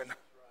equation.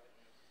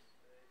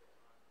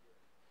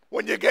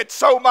 When you get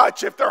so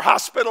much if they're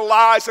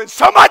hospitalized and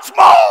so much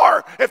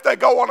more if they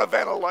go on a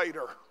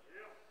ventilator.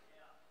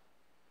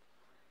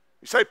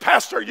 You say,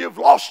 Pastor, you've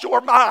lost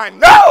your mind.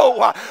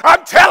 No,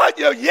 I'm telling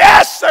you,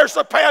 yes, there's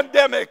a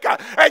pandemic,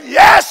 and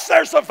yes,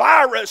 there's a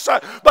virus,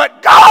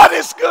 but God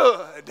is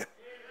good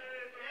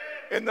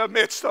in the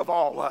midst of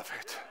all of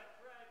it.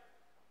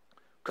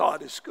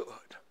 God is good.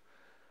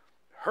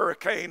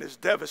 Hurricane has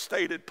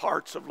devastated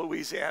parts of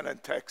Louisiana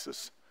and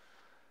Texas.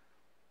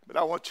 But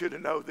I want you to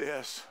know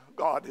this,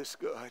 God is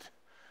good.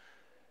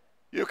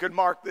 You can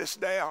mark this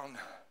down.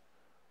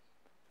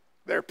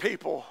 There are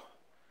people,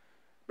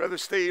 Brother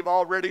Steve,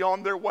 already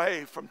on their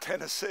way from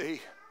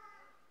Tennessee.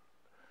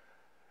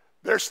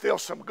 There's still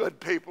some good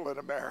people in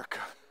America.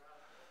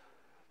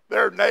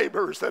 There are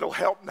neighbors that'll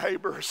help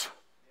neighbors.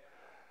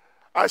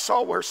 I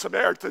saw where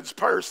Samaritan's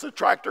Purse, the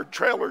tractor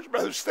trailers,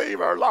 Brother Steve,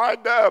 are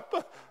lined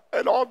up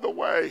and on the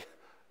way.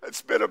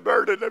 It's been a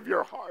burden of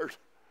your heart.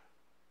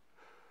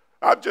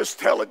 I'm just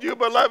telling you,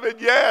 beloved,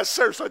 yes,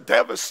 there's a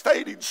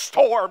devastating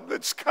storm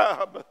that's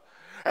come.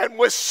 And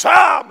with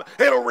some,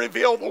 it'll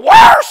reveal the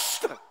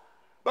worst.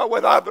 But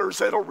with others,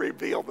 it'll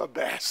reveal the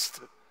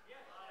best.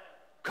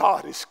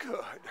 God is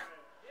good.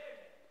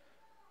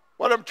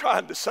 What I'm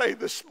trying to say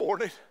this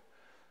morning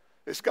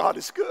is God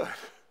is good.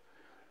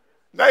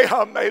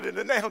 Nahum made an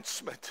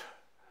announcement.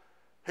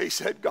 He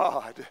said,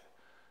 God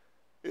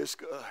is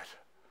good.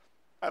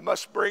 I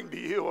must bring to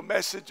you a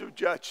message of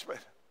judgment.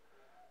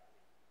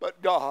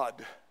 But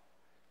God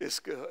is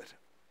good.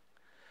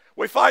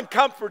 We find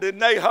comfort in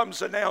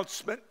Nahum's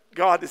announcement.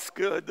 God is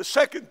good. The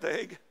second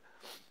thing,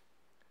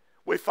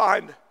 we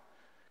find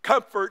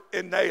comfort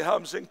in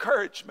Nahum's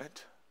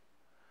encouragement.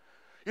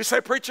 You say,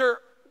 preacher,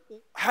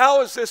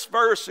 how is this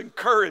verse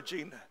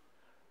encouraging?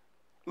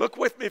 Look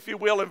with me, if you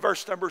will, in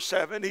verse number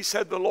 7. He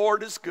said, the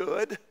Lord is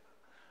good.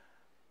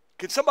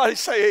 Can somebody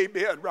say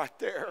amen right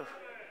there?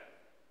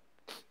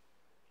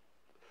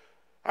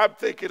 I'm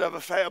thinking of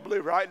a family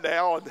right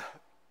now, and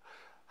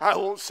I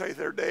won't say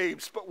their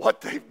names, but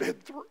what they've been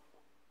through.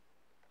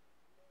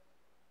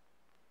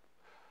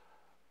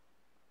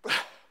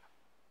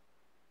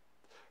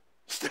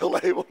 Still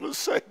able to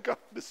say God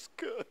is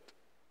good.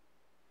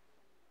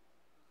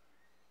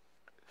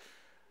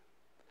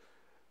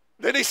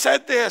 Then he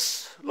said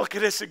this, look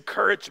at his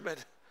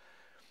encouragement.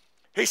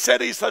 He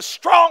said he's a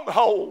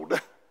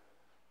stronghold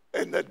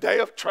in the day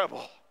of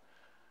trouble.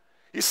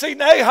 You see,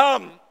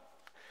 Nahum,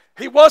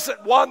 he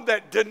wasn't one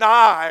that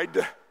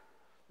denied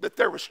that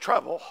there was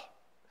trouble.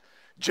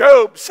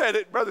 Job said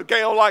it, Brother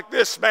Gale, like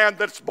this: man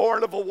that's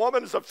born of a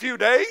woman is a few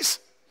days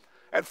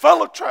and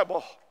full of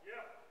trouble. Yeah.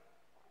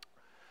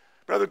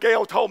 Brother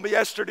Gale told me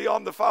yesterday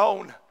on the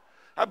phone,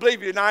 I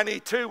believe you're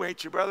 92,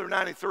 ain't you, brother?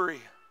 93. I'm 91.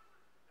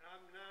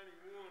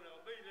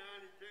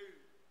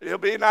 I'll be 92. He'll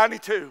be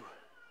 92.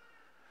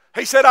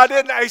 He said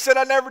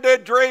I never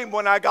did dream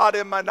when I got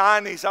in my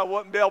 90s I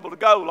wouldn't be able to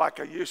go like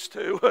I used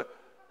to.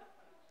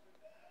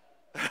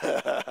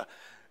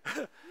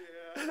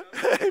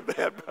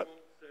 Amen, brother.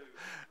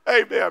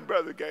 Amen,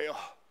 Brother Gale.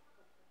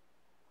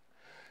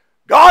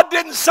 God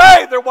didn't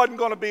say there wasn't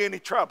going to be any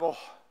trouble.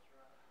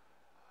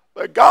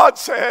 But God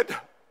said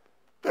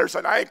there's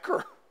an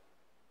anchor,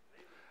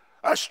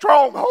 a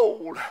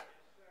stronghold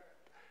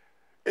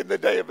in the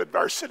day of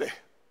adversity,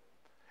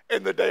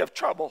 in the day of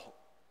trouble.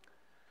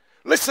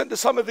 Listen to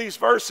some of these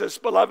verses,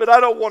 beloved. I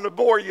don't want to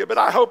bore you, but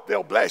I hope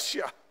they'll bless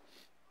you.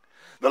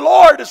 The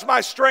Lord is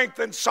my strength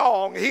and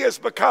song. He has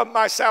become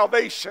my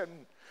salvation.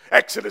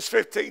 Exodus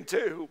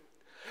 15:2.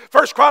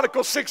 1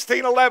 Chronicles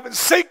 16:11.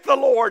 Seek the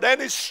Lord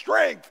and his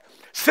strength.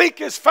 Seek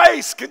his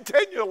face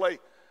continually.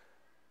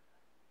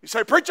 You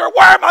say, preacher,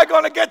 where am I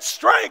going to get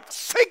strength?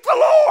 Seek the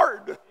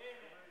Lord.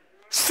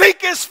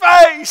 Seek his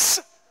face.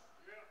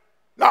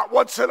 Not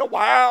once in a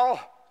while,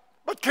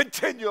 but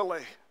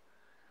continually.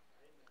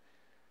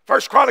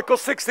 1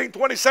 Chronicles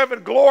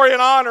 16:27. Glory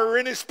and honor are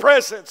in his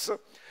presence.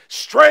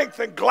 Strength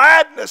and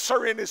gladness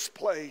are in his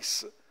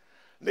place.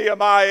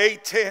 Nehemiah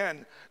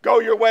 8:10. Go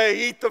your way,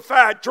 eat the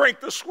fat, drink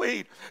the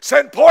sweet.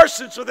 Send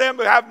portions to them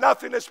who have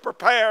nothing is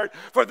prepared.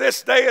 For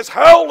this day is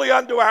holy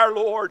unto our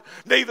Lord.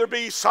 Neither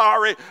be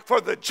sorry,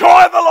 for the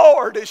joy of the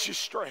Lord is your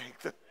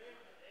strength.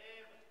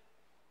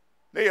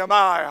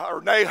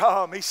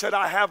 Nahum, he said,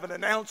 I have an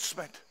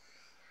announcement.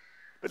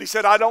 But he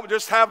said, I don't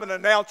just have an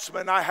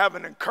announcement, I have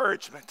an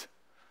encouragement.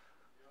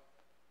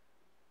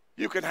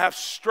 You can have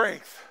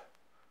strength.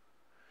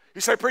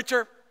 You say,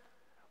 preacher,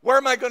 where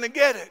am I going to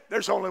get it?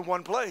 There's only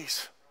one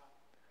place.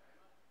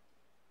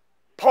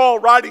 Paul,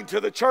 writing to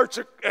the church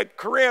at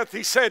Corinth,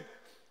 he said,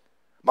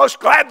 most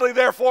gladly,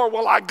 therefore,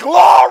 will I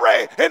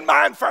glory in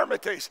my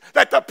infirmities,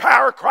 that the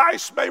power of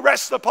Christ may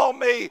rest upon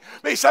me.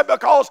 He said,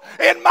 because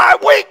in my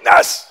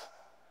weakness,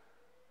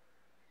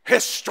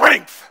 his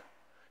strength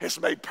is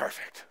made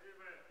perfect.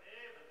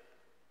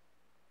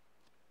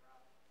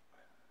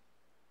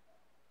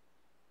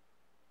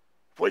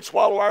 If we'd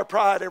swallow our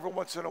pride every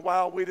once in a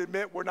while, we'd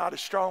admit we're not as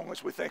strong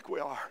as we think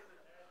we are.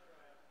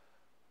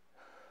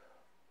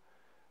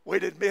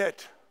 We'd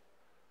admit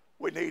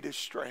we need his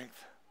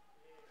strength.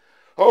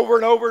 Over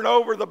and over and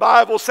over, the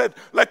Bible said,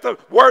 let the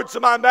words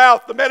of my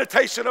mouth, the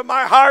meditation of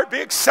my heart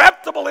be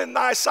acceptable in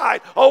thy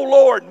sight, O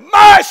Lord,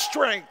 my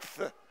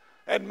strength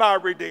and my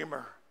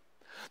Redeemer.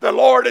 The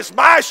Lord is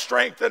my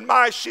strength and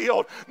my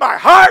shield. My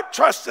heart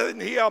trusteth in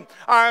him.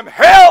 I am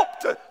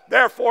helped.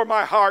 Therefore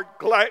my heart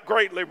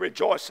greatly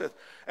rejoiceth.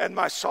 And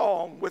my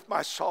song, with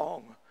my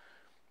song,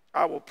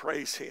 I will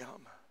praise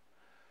him.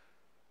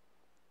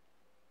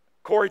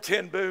 Corrie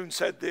ten Boom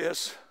said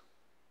this.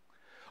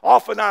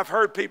 Often I've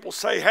heard people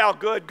say how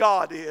good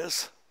God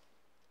is.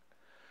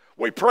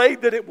 We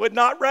prayed that it would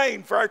not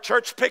rain for our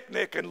church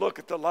picnic, and look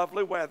at the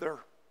lovely weather.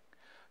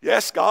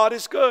 Yes, God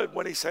is good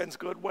when he sends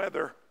good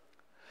weather.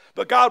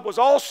 But God was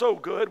also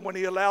good when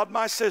he allowed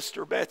my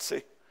sister,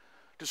 Betsy,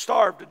 to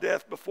starve to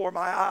death before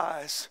my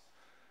eyes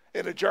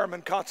in a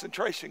German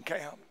concentration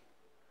camp.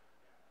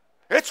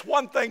 It's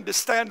one thing to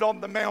stand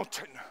on the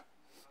mountain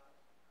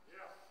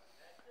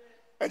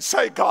and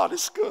say God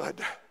is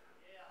good.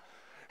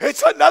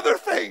 It's another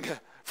thing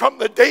from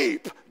the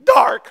deep,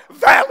 dark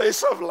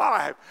valleys of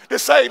life to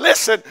say,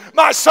 listen,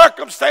 my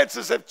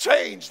circumstances have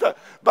changed,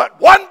 but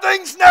one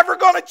thing's never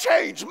going to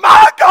change.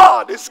 My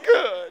God is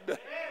good.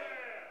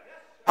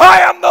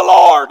 I am the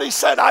Lord. He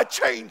said, I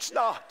change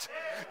not.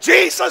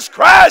 Jesus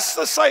Christ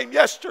the same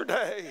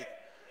yesterday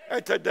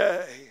and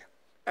today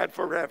and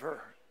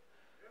forever.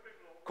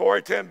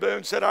 Corrie ten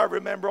Boom said, I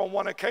remember on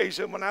one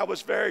occasion when I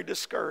was very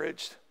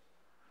discouraged.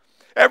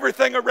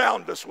 Everything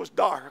around us was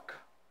dark.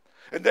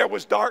 And there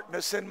was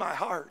darkness in my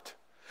heart.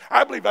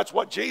 I believe that's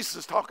what Jesus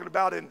is talking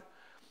about in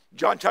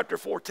John chapter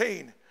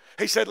 14.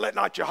 He said, let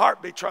not your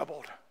heart be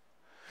troubled.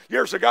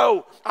 Years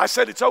ago, I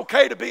said it's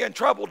okay to be in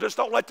trouble. Just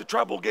don't let the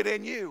trouble get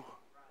in you.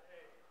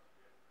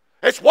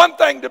 It's one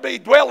thing to be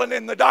dwelling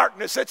in the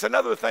darkness. It's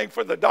another thing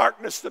for the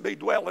darkness to be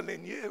dwelling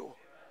in you.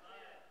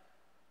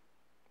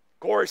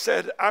 Corey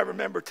said, I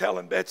remember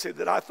telling Betsy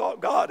that I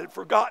thought God had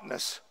forgotten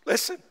us.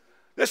 Listen,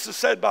 this is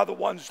said by the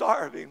one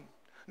starving.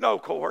 No,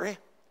 Corey,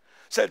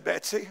 said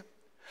Betsy,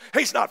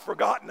 he's not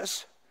forgotten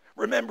us.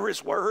 Remember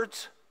his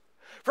words.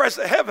 For as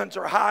the heavens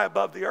are high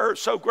above the earth,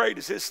 so great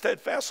is his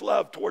steadfast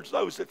love towards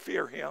those that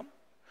fear him.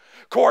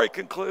 Corey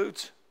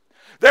concludes,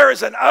 there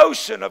is an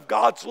ocean of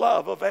God's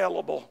love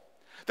available.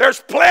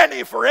 There's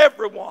plenty for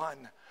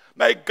everyone.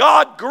 May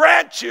God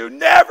grant you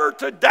never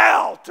to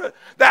doubt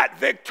that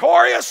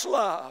victorious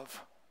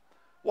love,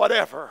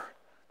 whatever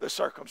the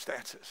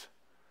circumstances.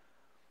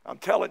 I'm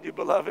telling you,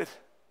 beloved,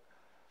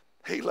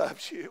 he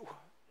loves you.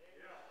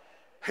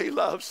 He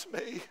loves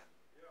me.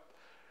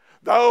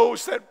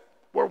 Those that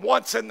were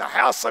once in the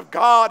house of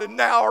God and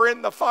now are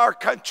in the far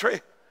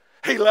country,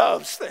 he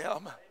loves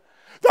them.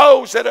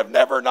 Those that have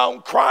never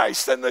known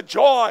Christ and the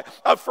joy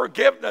of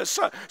forgiveness,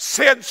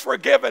 sins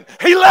forgiven,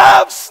 he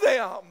loves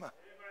them.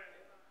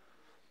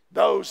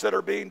 Those that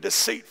are being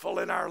deceitful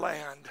in our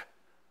land,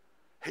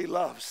 he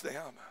loves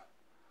them.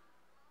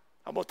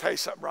 I'm going to tell you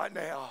something right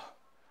now.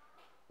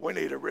 We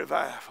need a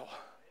revival.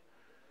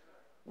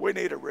 We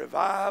need a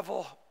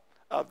revival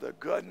of the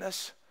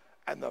goodness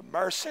and the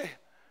mercy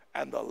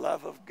and the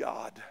love of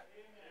God.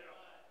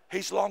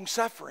 He's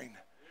long-suffering.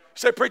 You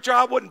say, preacher,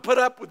 I wouldn't put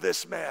up with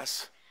this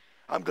mess.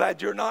 I'm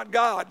glad you're not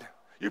God.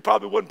 You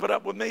probably wouldn't put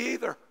up with me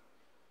either.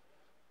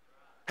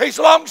 He's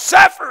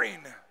long-suffering.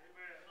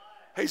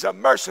 He's a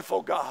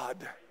merciful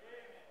God.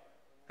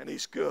 And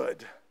he's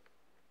good.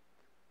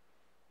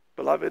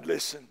 Beloved,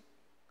 listen.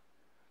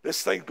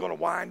 This thing's going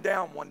to wind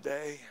down one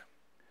day.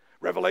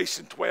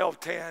 Revelation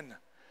 12:10.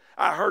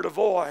 I heard a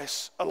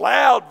voice, a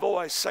loud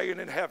voice saying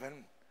in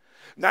heaven,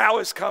 now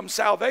has come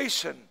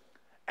salvation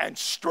and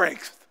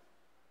strength,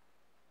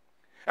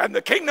 and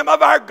the kingdom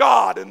of our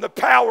God and the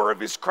power of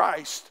his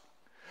Christ.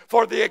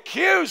 For the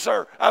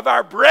accuser of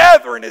our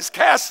brethren is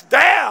cast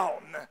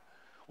down,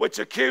 which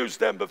accused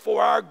them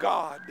before our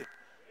God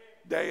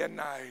day and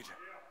night.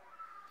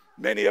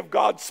 Many of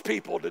God's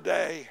people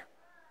today,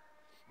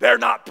 they're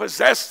not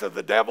possessed of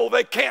the devil.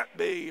 They can't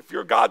be. If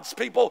you're God's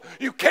people,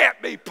 you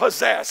can't be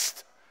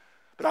possessed.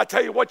 But I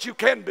tell you what you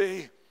can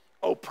be,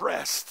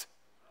 oppressed,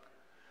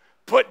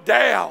 put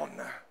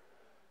down.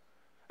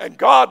 And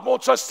God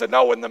wants us to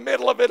know in the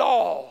middle of it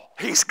all,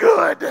 he's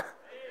good.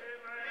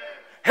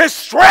 His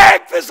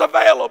strength is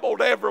available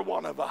to every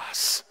one of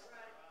us.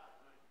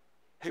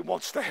 He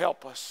wants to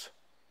help us.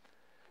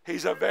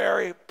 He's a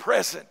very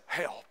present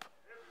help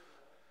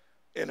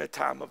in a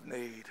time of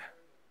need.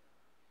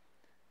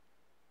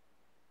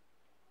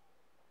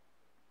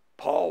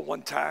 Paul Paul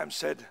one time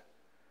said,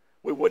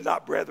 "We would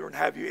not, brethren,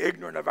 have you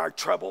ignorant of our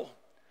trouble,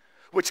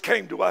 which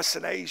came to us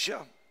in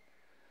Asia,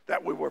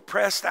 that we were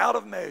pressed out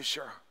of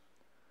measure,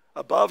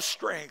 above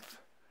strength,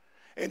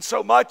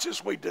 insomuch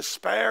as we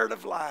despaired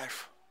of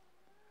life."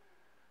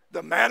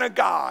 The man of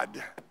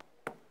God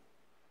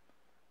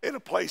in a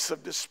place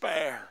of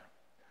despair.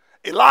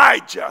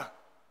 Elijah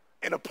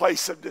in a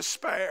place of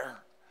despair.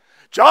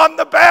 John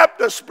the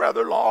Baptist,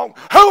 Brother Long,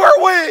 who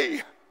are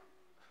we?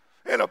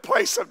 In a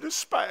place of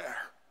despair.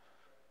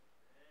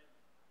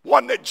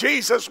 One that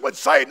Jesus would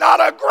say, not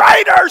a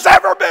greater's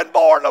ever been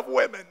born of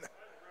women.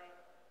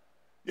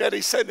 Yet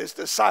he sent his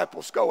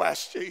disciples, go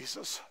ask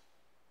Jesus,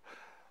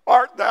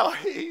 art thou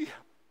he?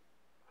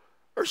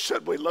 Or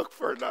should we look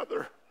for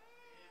another?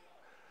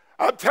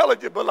 I'm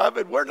telling you,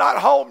 beloved, we're not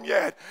home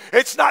yet.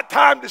 It's not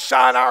time to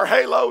shine our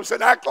halos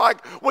and act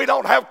like we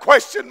don't have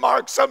question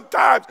marks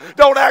sometimes.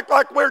 Don't act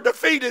like we're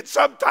defeated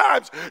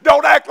sometimes.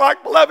 Don't act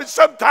like, beloved,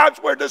 sometimes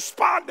we're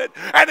despondent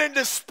and in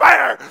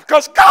despair,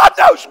 because God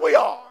knows we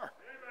are.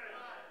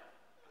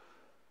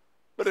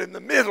 But in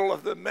the middle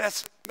of the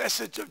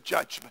message of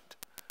judgment,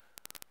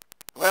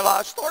 well,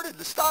 I started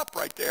to stop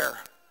right there.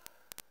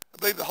 I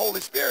believe the Holy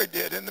Spirit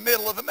did in the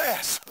middle of the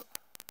mess.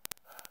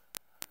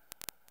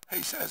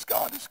 He says,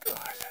 God is good.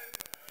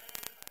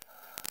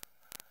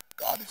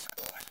 God is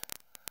good.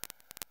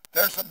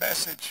 There's a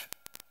message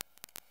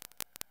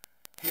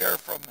here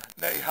from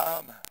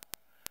Nahum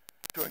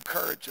to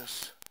encourage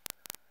us.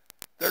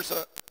 There's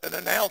an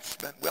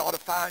announcement. We ought to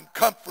find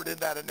comfort in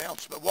that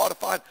announcement. We ought to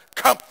find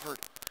comfort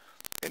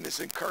in this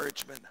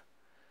encouragement.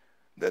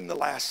 Then the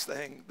last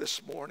thing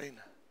this morning,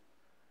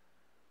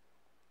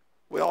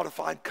 we ought to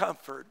find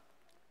comfort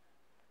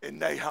in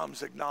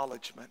Nahum's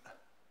acknowledgement.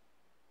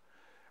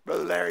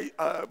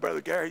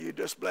 Brother Gary, you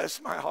just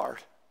blessed my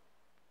heart.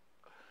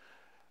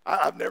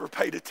 I've never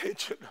paid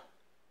attention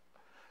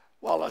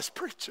while I was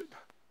preaching.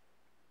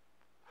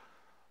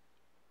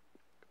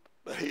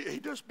 But he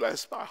just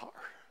blessed my heart.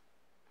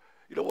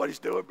 You know what he's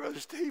doing, Brother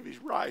Steve? He's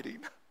writing.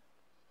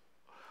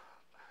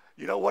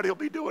 You know what he'll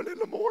be doing in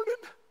the morning?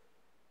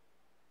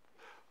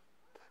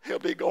 He'll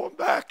be going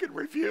back and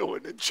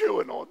reviewing and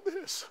chewing on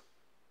this.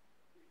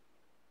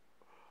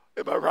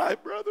 Am I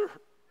right, brother?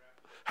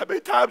 How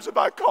many times have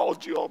I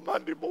called you on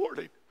Monday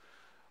morning?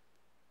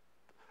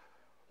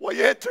 What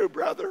you into,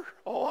 brother?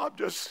 Oh, I'm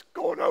just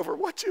going over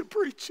what you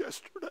preached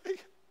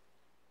yesterday.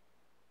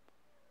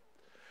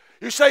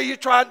 You say you're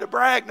trying to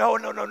brag?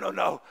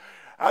 No.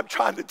 I'm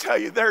trying to tell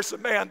you there's a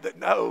man that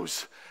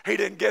knows he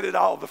didn't get it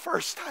all the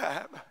first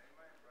time.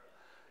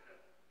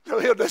 So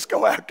he'll just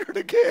go after it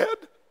again.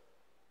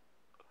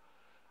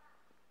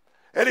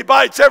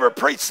 Anybody that's ever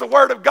preached the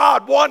Word of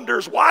God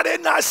wonders, why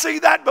didn't I see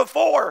that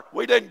before?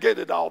 We didn't get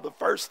it all the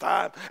first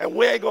time, and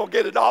we ain't going to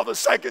get it all the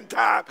second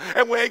time,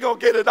 and we ain't going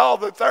to get it all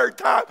the third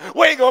time.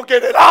 We ain't going to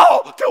get it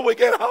all till we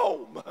get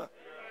home.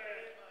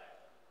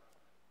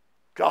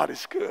 God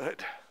is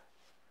good.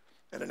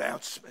 An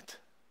announcement.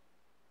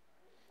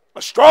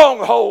 A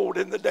stronghold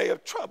in the day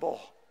of trouble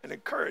and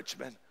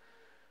encouragement.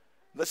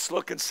 Let's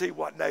look and see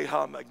what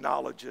Nahum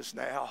acknowledges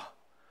now.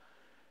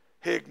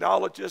 He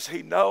acknowledges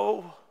he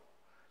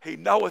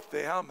knoweth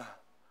them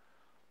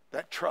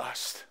that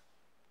trust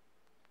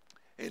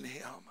in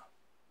him.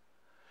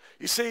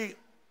 You see,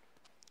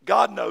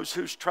 God knows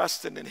who's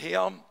trusting in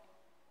him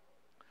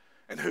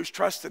and who's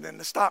trusting in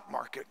the stock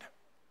market.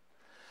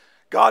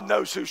 God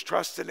knows who's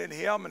trusting in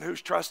him and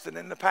who's trusting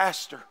in the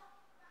pastor.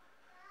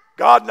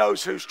 God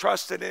knows who's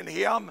trusting in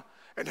him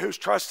and who's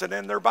trusting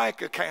in their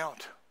bank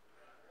account.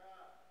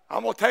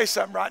 I'm going to tell you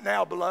something right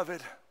now,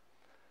 beloved.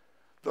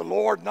 The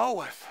Lord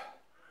knoweth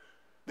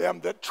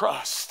them that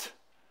trust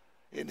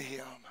in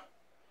him.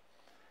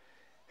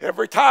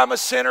 Every time a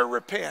sinner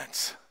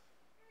repents,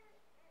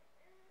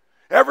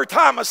 every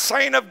time a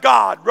saint of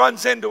God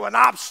runs into an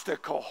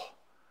obstacle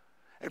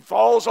and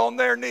falls on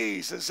their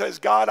knees and says,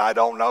 God, I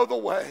don't know the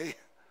way,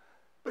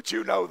 but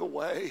you know the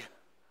way,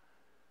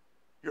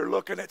 you're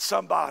looking at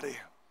somebody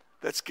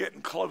that's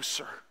getting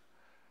closer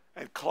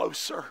and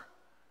closer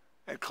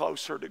and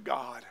closer to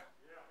God.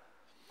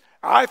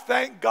 I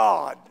thank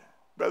God,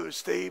 Brother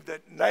Steve,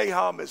 that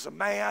Nahum is a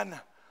man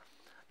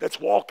that's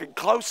walking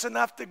close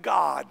enough to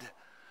God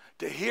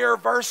to hear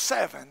verse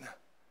 7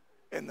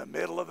 in the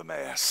middle of the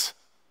mess.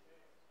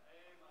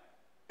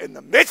 In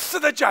the midst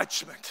of the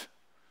judgment,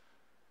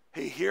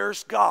 he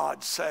hears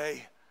God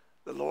say,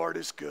 the Lord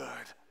is good.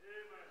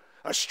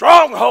 A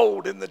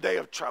stronghold in the day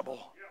of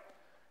trouble,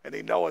 and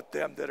he knoweth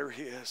them that are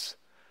his.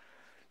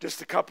 Just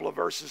a couple of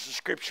verses of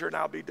scripture and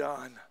I'll be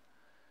done.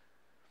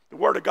 The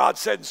word of God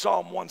said in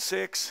Psalm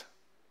 1:6,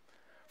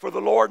 for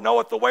the Lord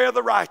knoweth the way of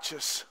the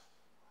righteous,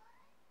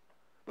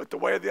 but the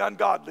way of the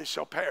ungodly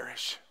shall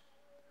perish.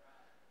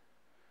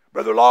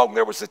 Brother Long,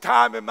 there was a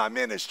time in my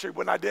ministry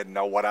when I didn't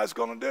know what I was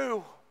going to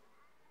do.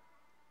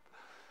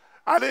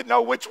 I didn't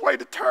know which way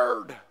to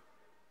turn.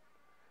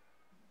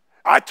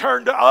 I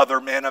turned to other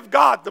men of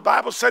God. The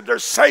Bible said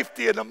there's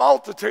safety in the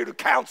multitude of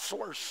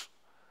counselors.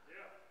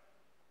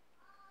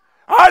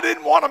 I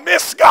didn't want to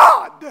miss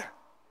God.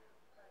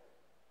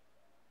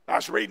 I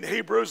was reading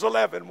Hebrews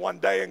 11 one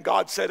day, and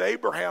God said,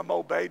 Abraham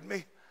obeyed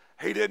me.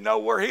 He didn't know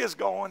where he was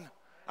going.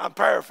 I'm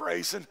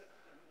paraphrasing.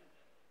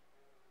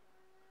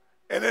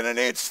 And in an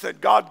instant,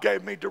 God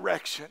gave me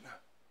direction.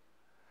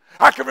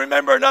 I can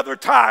remember another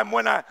time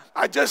when I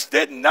just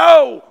didn't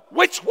know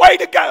which way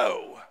to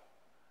go.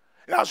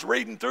 And I was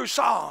reading through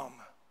Psalm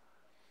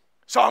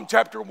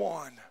chapter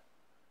 1.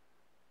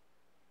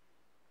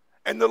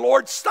 And the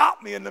Lord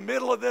stopped me in the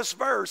middle of this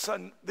verse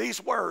and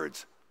these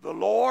words, the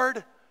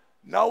Lord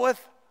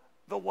knoweth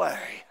the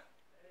way.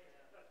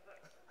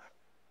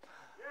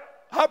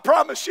 I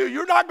promise you,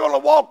 you're not going to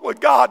walk with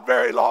God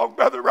very long,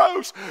 Brother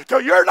Rose,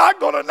 till you're not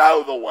going to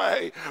know the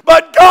way.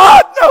 But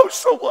God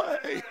knows the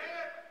way.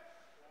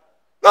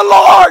 The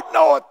Lord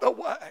knoweth the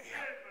way.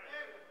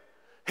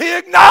 He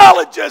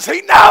acknowledges,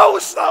 He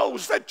knows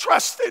those that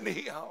trust in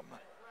Him.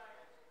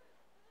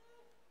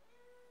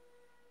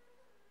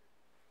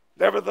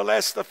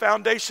 Nevertheless, the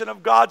foundation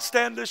of God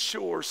standeth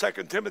sure,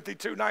 2 Timothy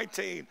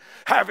 2:19,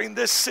 having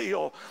this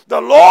seal,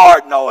 the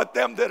Lord knoweth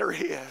them that are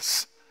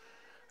His.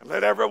 And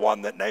let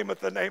everyone that nameth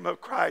the name of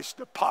Christ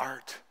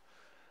depart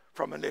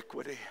from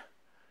iniquity.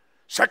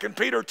 2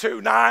 Peter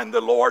 2:9,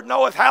 the Lord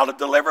knoweth how to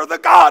deliver the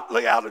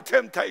godly out of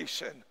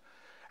temptation,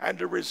 and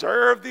to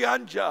reserve the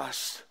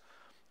unjust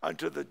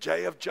unto the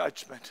day of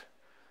judgment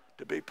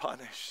to be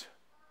punished.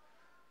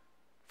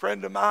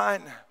 Friend of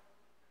mine,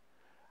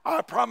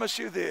 I promise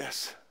you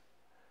this.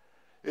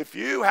 If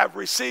you have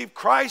received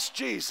Christ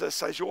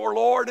Jesus as your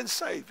Lord and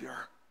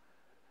Savior,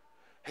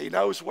 He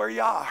knows where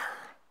you are.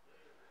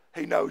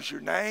 He knows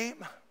your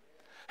name.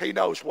 He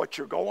knows what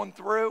you're going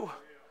through.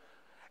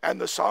 And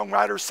the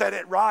songwriter said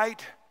it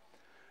right.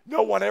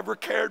 No one ever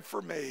cared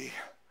for me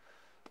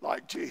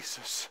like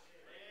Jesus.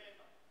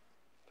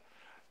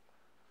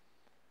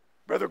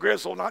 Brother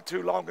Grizzle, not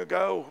too long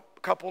ago, a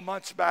couple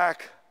months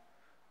back,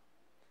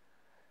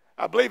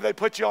 I believe they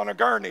put you on a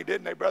gurney,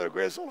 didn't they, Brother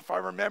Grizzle, if I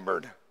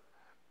remembered?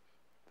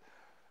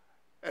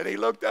 And he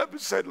looked up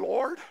and said,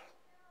 Lord,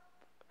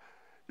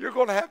 you're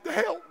going to have to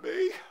help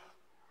me.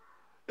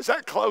 Is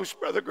that close,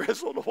 Brother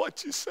Grizzle, to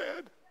what you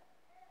said?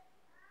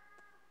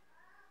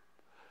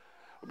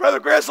 Brother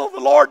Grizzle, the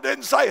Lord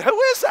didn't say,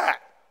 who is that?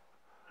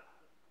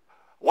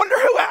 Wonder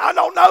who, I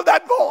don't know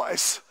that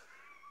voice.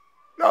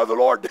 No, the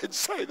Lord didn't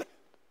say that.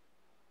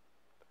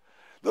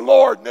 The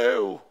Lord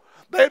knew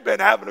they'd been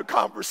having a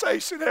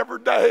conversation every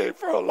day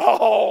for a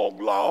long,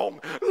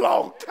 long,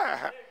 long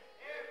time.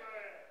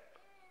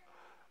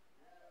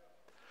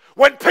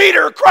 When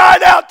Peter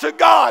cried out to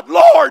God,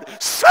 Lord,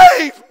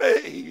 save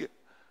me,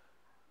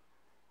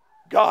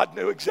 God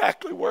knew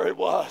exactly where he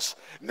was,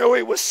 knew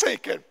he was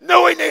sinking,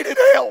 knew he needed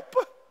help.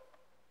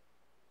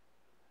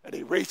 And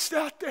he reached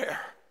out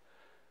there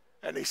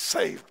and he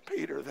saved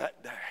Peter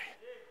that day.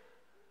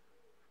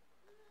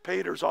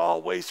 Peter's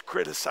always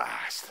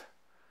criticized.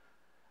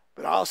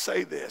 But I'll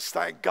say this,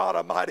 thank God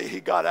Almighty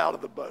he got out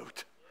of the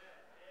boat.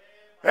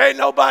 Ain't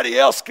nobody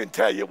else can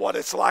tell you what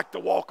it's like to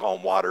walk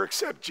on water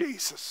except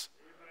Jesus.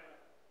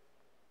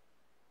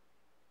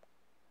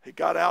 He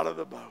got out of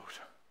the boat.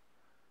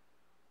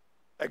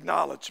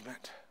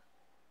 Acknowledgement.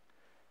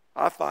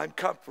 I find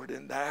comfort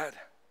in that.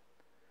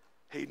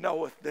 He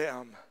knoweth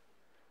them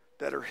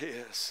that are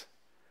His.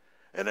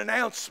 An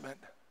announcement.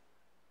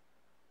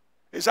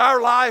 Is our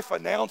life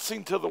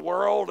announcing to the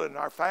world and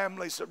our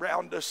families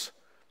around us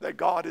that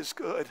God is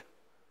good?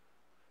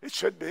 It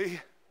should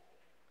be.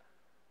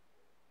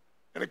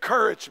 An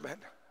encouragement.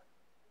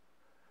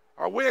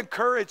 Are we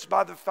encouraged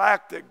by the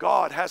fact that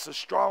God has a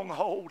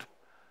stronghold?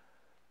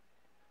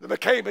 The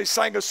McCamey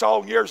sang a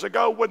song years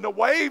ago, when the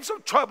waves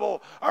of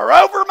trouble are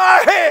over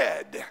my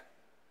head,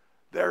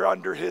 they're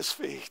under His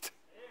feet.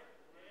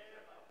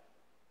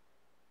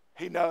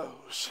 He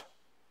knows.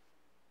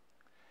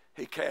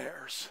 He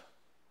cares.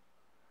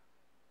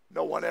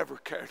 No one ever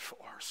cared for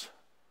us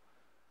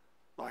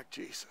like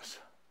Jesus.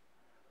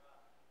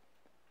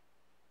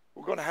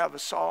 We're going to have a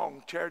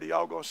song. Charity,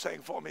 y'all going to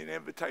sing for me an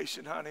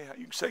invitation, honey?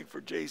 You can sing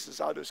for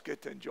Jesus. I'll just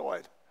get to enjoy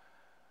it.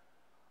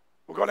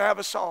 We're going to have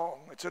a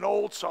song. It's an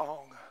old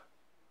song.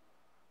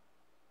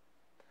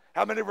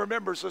 How many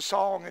remembers a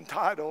song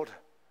entitled,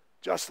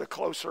 Just a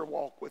Closer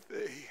Walk with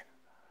Thee?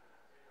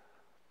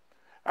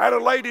 I had a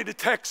lady to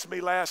text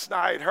me last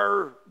night.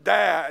 Her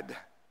dad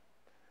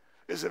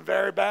is in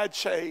very bad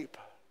shape.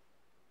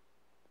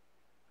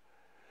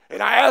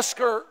 And I asked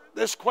her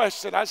this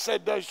question. I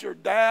said, does your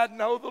dad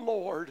know the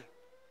Lord?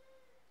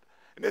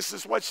 And this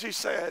is what she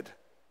said.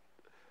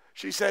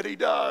 She said, he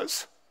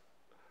does.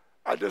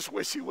 I just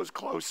wish he was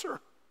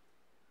closer.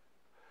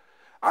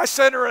 I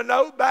sent her a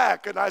note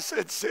back and I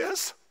said,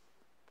 sis,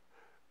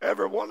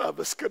 every one of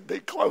us could be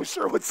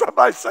closer. Would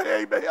somebody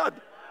say amen?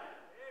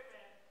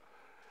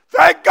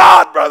 Thank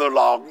God, Brother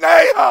Long,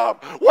 Nahum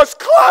was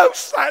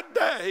close that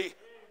day.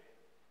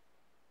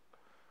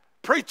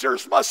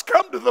 Preachers must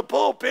come to the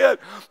pulpit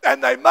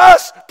and they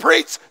must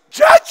preach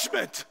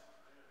judgment.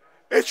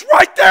 It's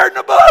right there in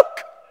the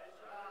book.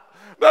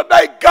 But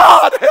may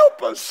God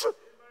help us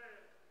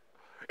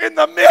in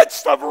the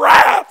midst of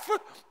wrath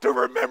to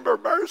remember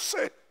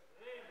mercy.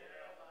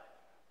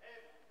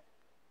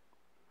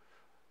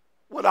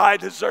 what I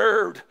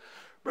deserved.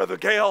 Brother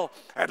Gale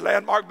at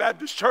Landmark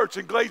Baptist Church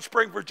in Glade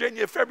Spring,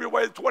 Virginia,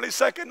 February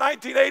 22nd,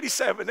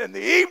 1987. In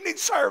the evening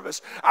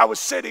service, I was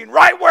sitting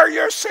right where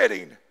you're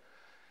sitting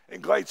in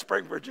Glade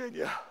Spring,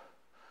 Virginia.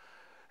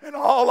 And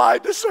all I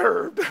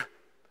deserved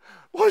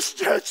was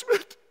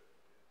judgment.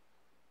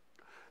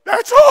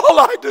 That's all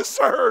I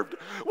deserved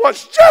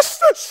was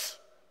justice.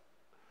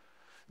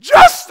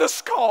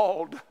 Justice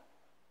called.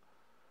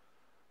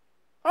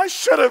 I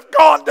should have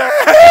gone to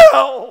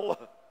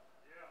hell.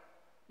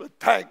 But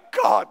thank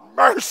God,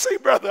 mercy,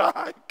 Brother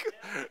Ike,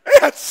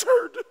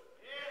 answered.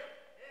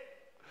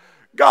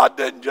 God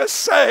didn't just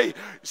say,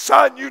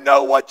 son, you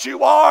know what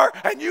you are,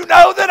 and you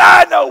know that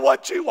I know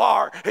what you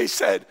are. He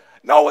said,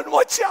 knowing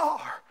what you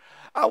are,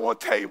 I want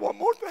to tell you one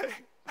more thing.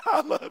 I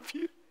love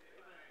you.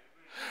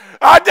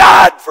 I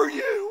died for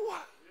you.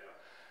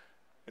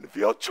 And if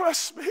you'll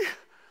trust me,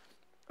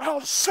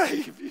 I'll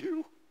save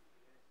you.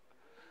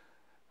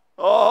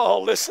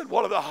 Oh, listen,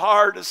 one of the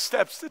hardest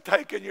steps to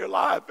take in your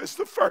life is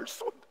the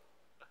first one.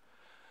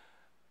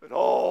 But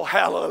oh,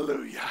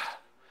 hallelujah.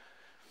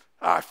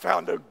 I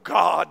found a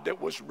God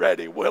that was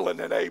ready, willing,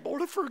 and able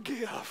to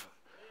forgive.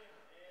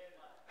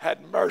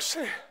 Had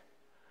mercy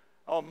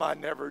on my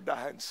never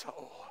dying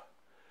soul.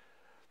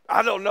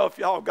 I don't know if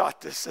y'all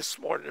got this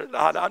morning or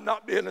not. I'm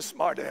not being a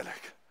smart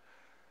aleck.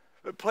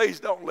 But please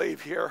don't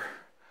leave here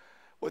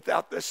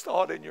without this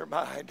thought in your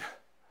mind.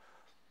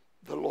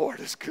 The Lord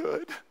is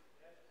good.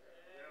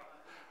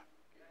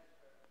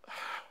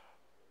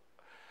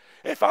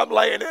 If I'm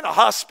laying in a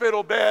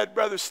hospital bed,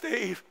 Brother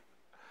Steve,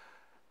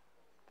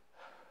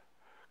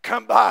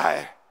 come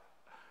by.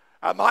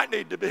 I might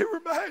need to be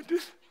reminded.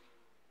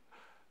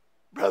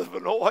 Brother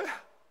Vanoy,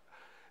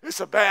 it's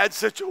a bad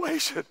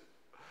situation.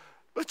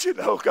 But you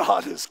know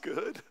God is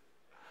good.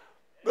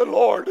 The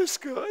Lord is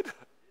good.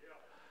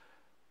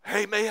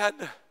 Amen.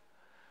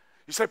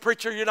 You say,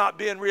 preacher, you're not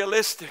being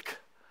realistic.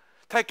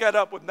 Take that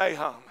up with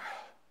Nahum.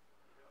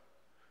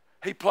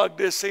 He plugged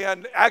this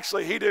in.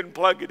 Actually, he didn't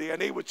plug it in.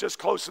 He was just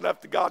close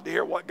enough to God to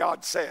hear what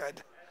God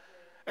said.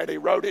 And he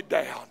wrote it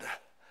down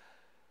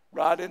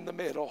right in the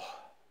middle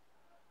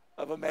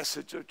of a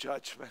message of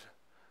judgment.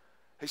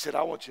 He said,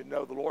 I want you to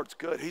know the Lord's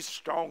good. He's a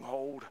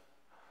stronghold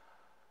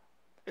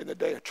in the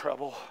day of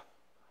trouble.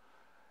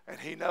 And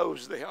he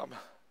knows them.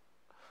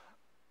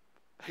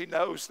 He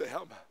knows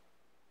them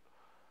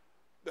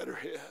that are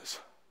his.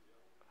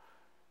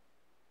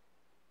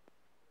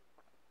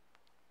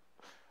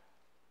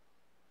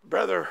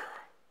 Brother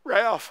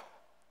Ralph,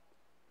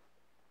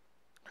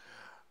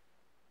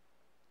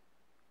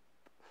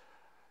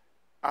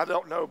 I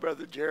don't know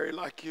Brother Jerry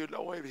like you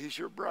know him. He's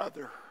your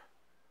brother.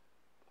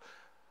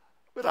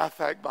 But I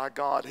thank by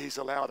God he's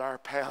allowed our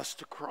paths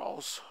to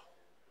cross.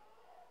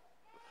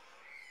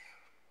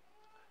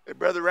 And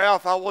Brother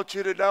Ralph, I want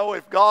you to know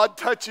if God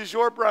touches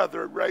your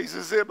brother and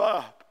raises him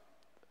up,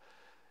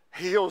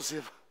 heals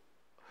him,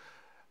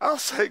 I'll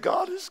say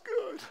God is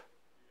good.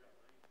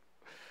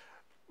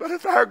 But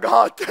if our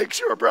God takes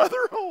your brother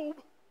home,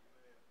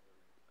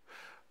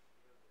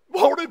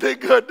 won't it be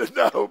good to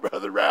know,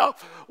 Brother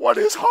Ralph, what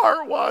his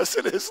heart was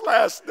in his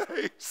last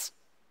days?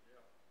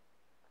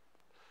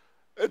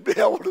 And be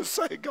able to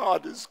say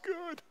God is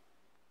good.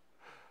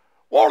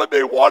 Won't it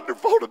be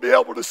wonderful to be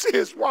able to see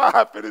his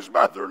wife and his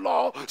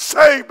mother-in-law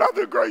saved by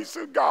the grace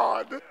of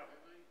God?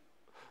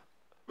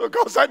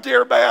 Because that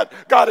dear man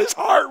got his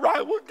heart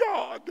right with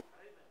God.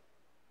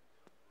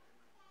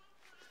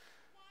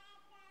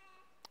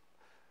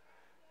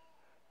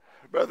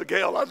 Brother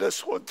Gale, I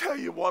just want to tell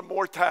you one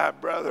more time,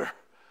 brother,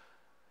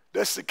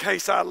 just in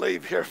case I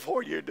leave here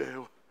before you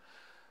do.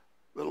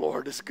 The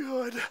Lord is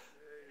good.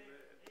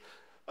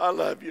 I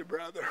love you,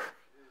 brother.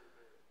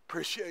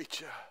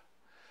 Appreciate you.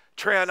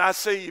 Trent, I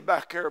see you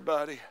back there,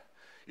 buddy.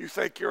 You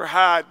think you're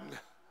hiding.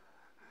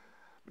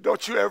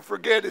 Don't you ever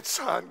forget it,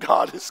 son.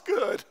 God is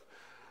good.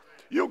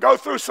 You'll go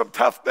through some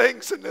tough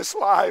things in this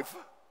life.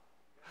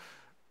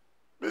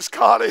 Miss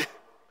Connie,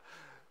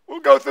 we'll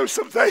go through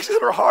some things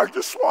that are hard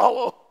to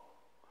swallow.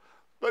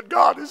 But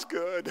God is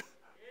good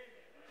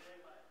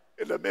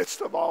in the midst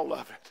of all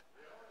of it.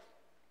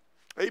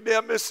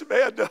 Amen, Miss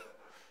Amanda.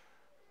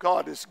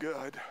 God is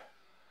good.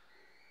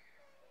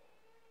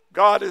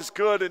 God is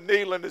good and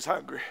Neelan is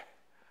hungry.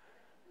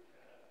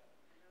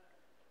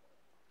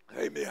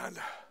 Amen.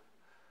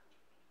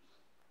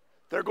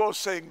 They're going to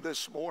sing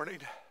this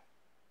morning.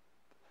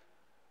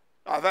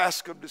 I've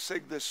asked them to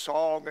sing this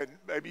song, and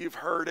maybe you've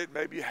heard it,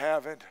 maybe you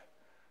haven't.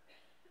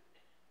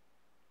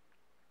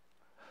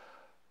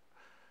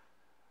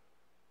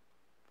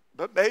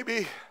 But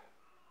maybe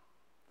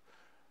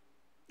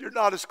you're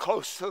not as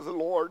close to the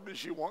Lord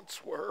as you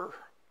once were.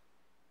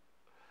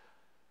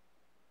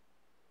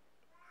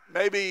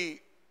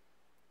 Maybe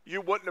you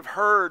wouldn't have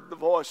heard the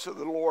voice of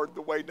the Lord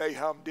the way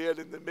Nahum did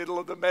in the middle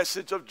of the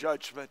message of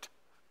judgment.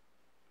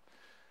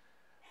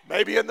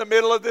 Maybe in the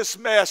middle of this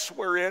mess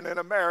we're in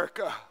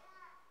America,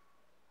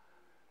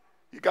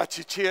 you got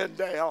your chin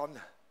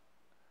down,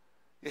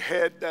 your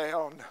head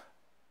down.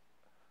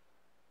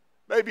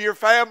 Maybe your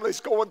family's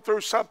going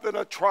through something,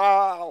 a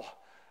trial,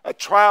 a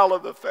trial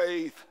of the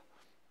faith.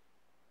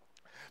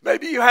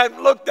 Maybe you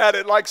hadn't looked at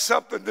it like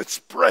something that's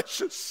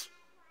precious.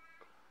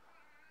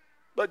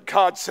 But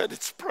God said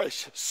it's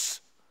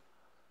precious.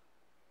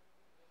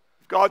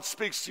 If God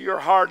speaks to your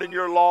heart and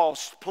you're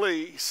lost,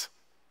 please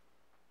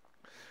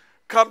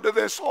come to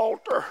this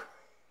altar.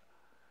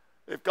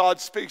 If God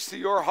speaks to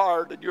your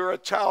heart and you're a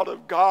child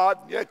of God,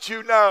 and yet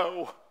you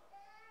know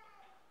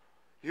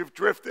you've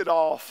drifted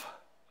off,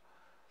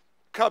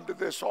 come to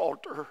this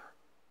altar.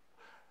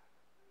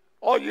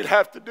 All you'd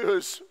have to do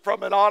is,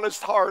 from an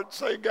honest heart,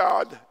 say,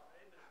 God,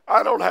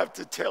 I don't have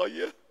to tell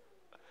you.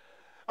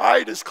 I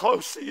ain't as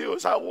close to you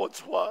as I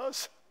once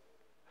was.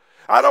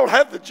 I don't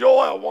have the joy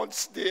I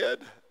once did.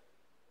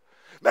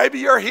 Maybe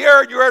you're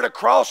here and you're at a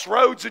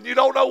crossroads and you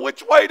don't know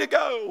which way to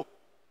go.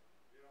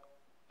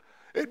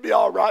 It'd be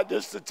all right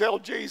just to tell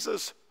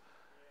Jesus,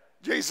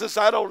 Jesus,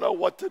 I don't know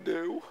what to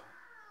do.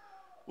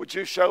 Would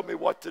you show me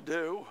what to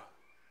do?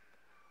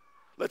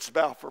 Let's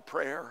bow for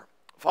prayer.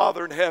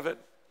 Father in heaven,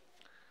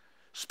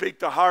 speak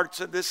to hearts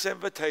in this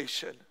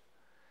invitation.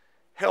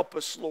 Help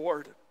us,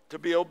 Lord, to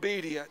be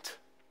obedient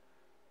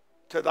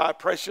to thy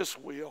precious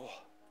will.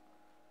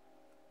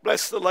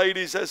 Bless the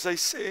ladies as they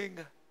sing.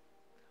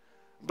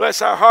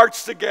 Bless our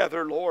hearts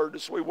together, Lord,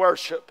 as we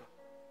worship.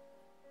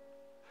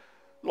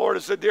 Lord,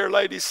 as the dear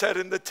lady said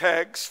in the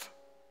text,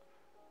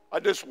 I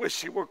just wish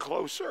she were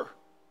closer.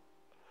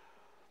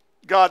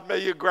 God, may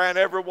you grant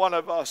every one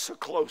of us a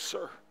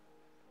closer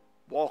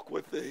walk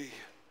with thee.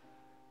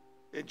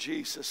 In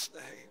Jesus'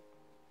 name.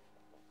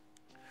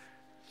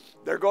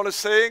 They're going to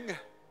sing.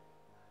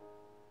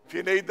 If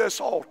you need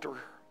this altar,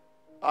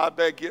 I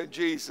beg you in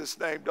Jesus'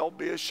 name, don't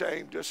be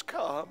ashamed. Just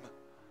come.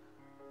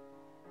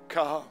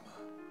 Come.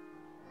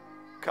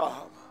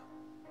 Come.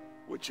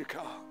 Would you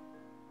come?